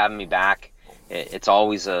 for having me back. It's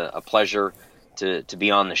always a pleasure to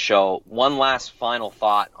be on the show. One last final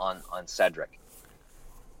thought on Cedric.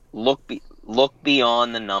 Look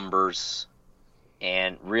beyond the numbers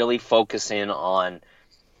and really focus in on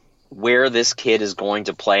where this kid is going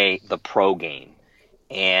to play the pro game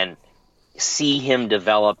and see him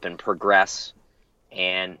develop and progress,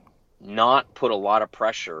 and not put a lot of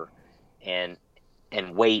pressure and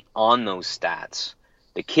weight on those stats.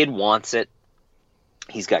 The kid wants it.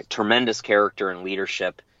 He's got tremendous character and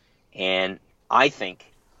leadership, and I think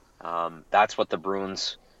that's what the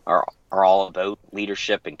Bruins are all about: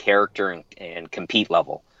 leadership and character and compete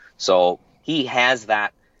level. So he has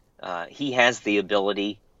that. He has the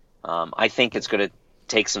ability. I think it's going to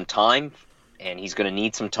take some time, and he's going to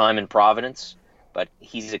need some time in Providence, but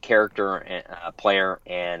he's a character player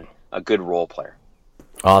and a good role player.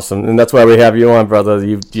 Awesome, and that's why we have you on, brother.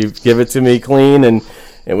 You give it to me clean and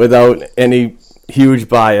without any huge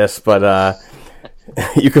bias, but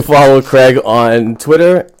you can follow Craig on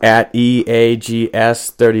Twitter at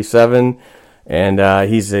EAGS37, and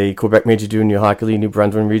he's a Quebec Major Junior Hockey League New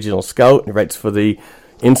Brunswick Regional Scout. He writes for the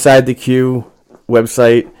Inside the Q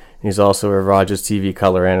website. He's also a Rogers TV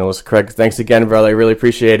color analyst. Craig, thanks again, brother. I really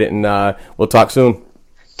appreciate it, and we'll talk soon.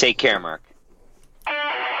 Take care, Mark.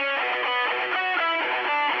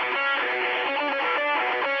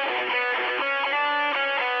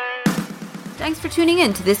 Thanks for tuning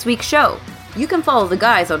in to this week's show. You can follow the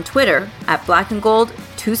guys on Twitter at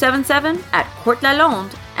blackandgold277, at Court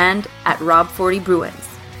Lalonde, and at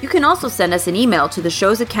Rob40Bruins. You can also send us an email to the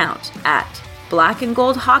show's account at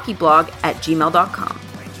blackandgoldhockeyblog@gmail.com.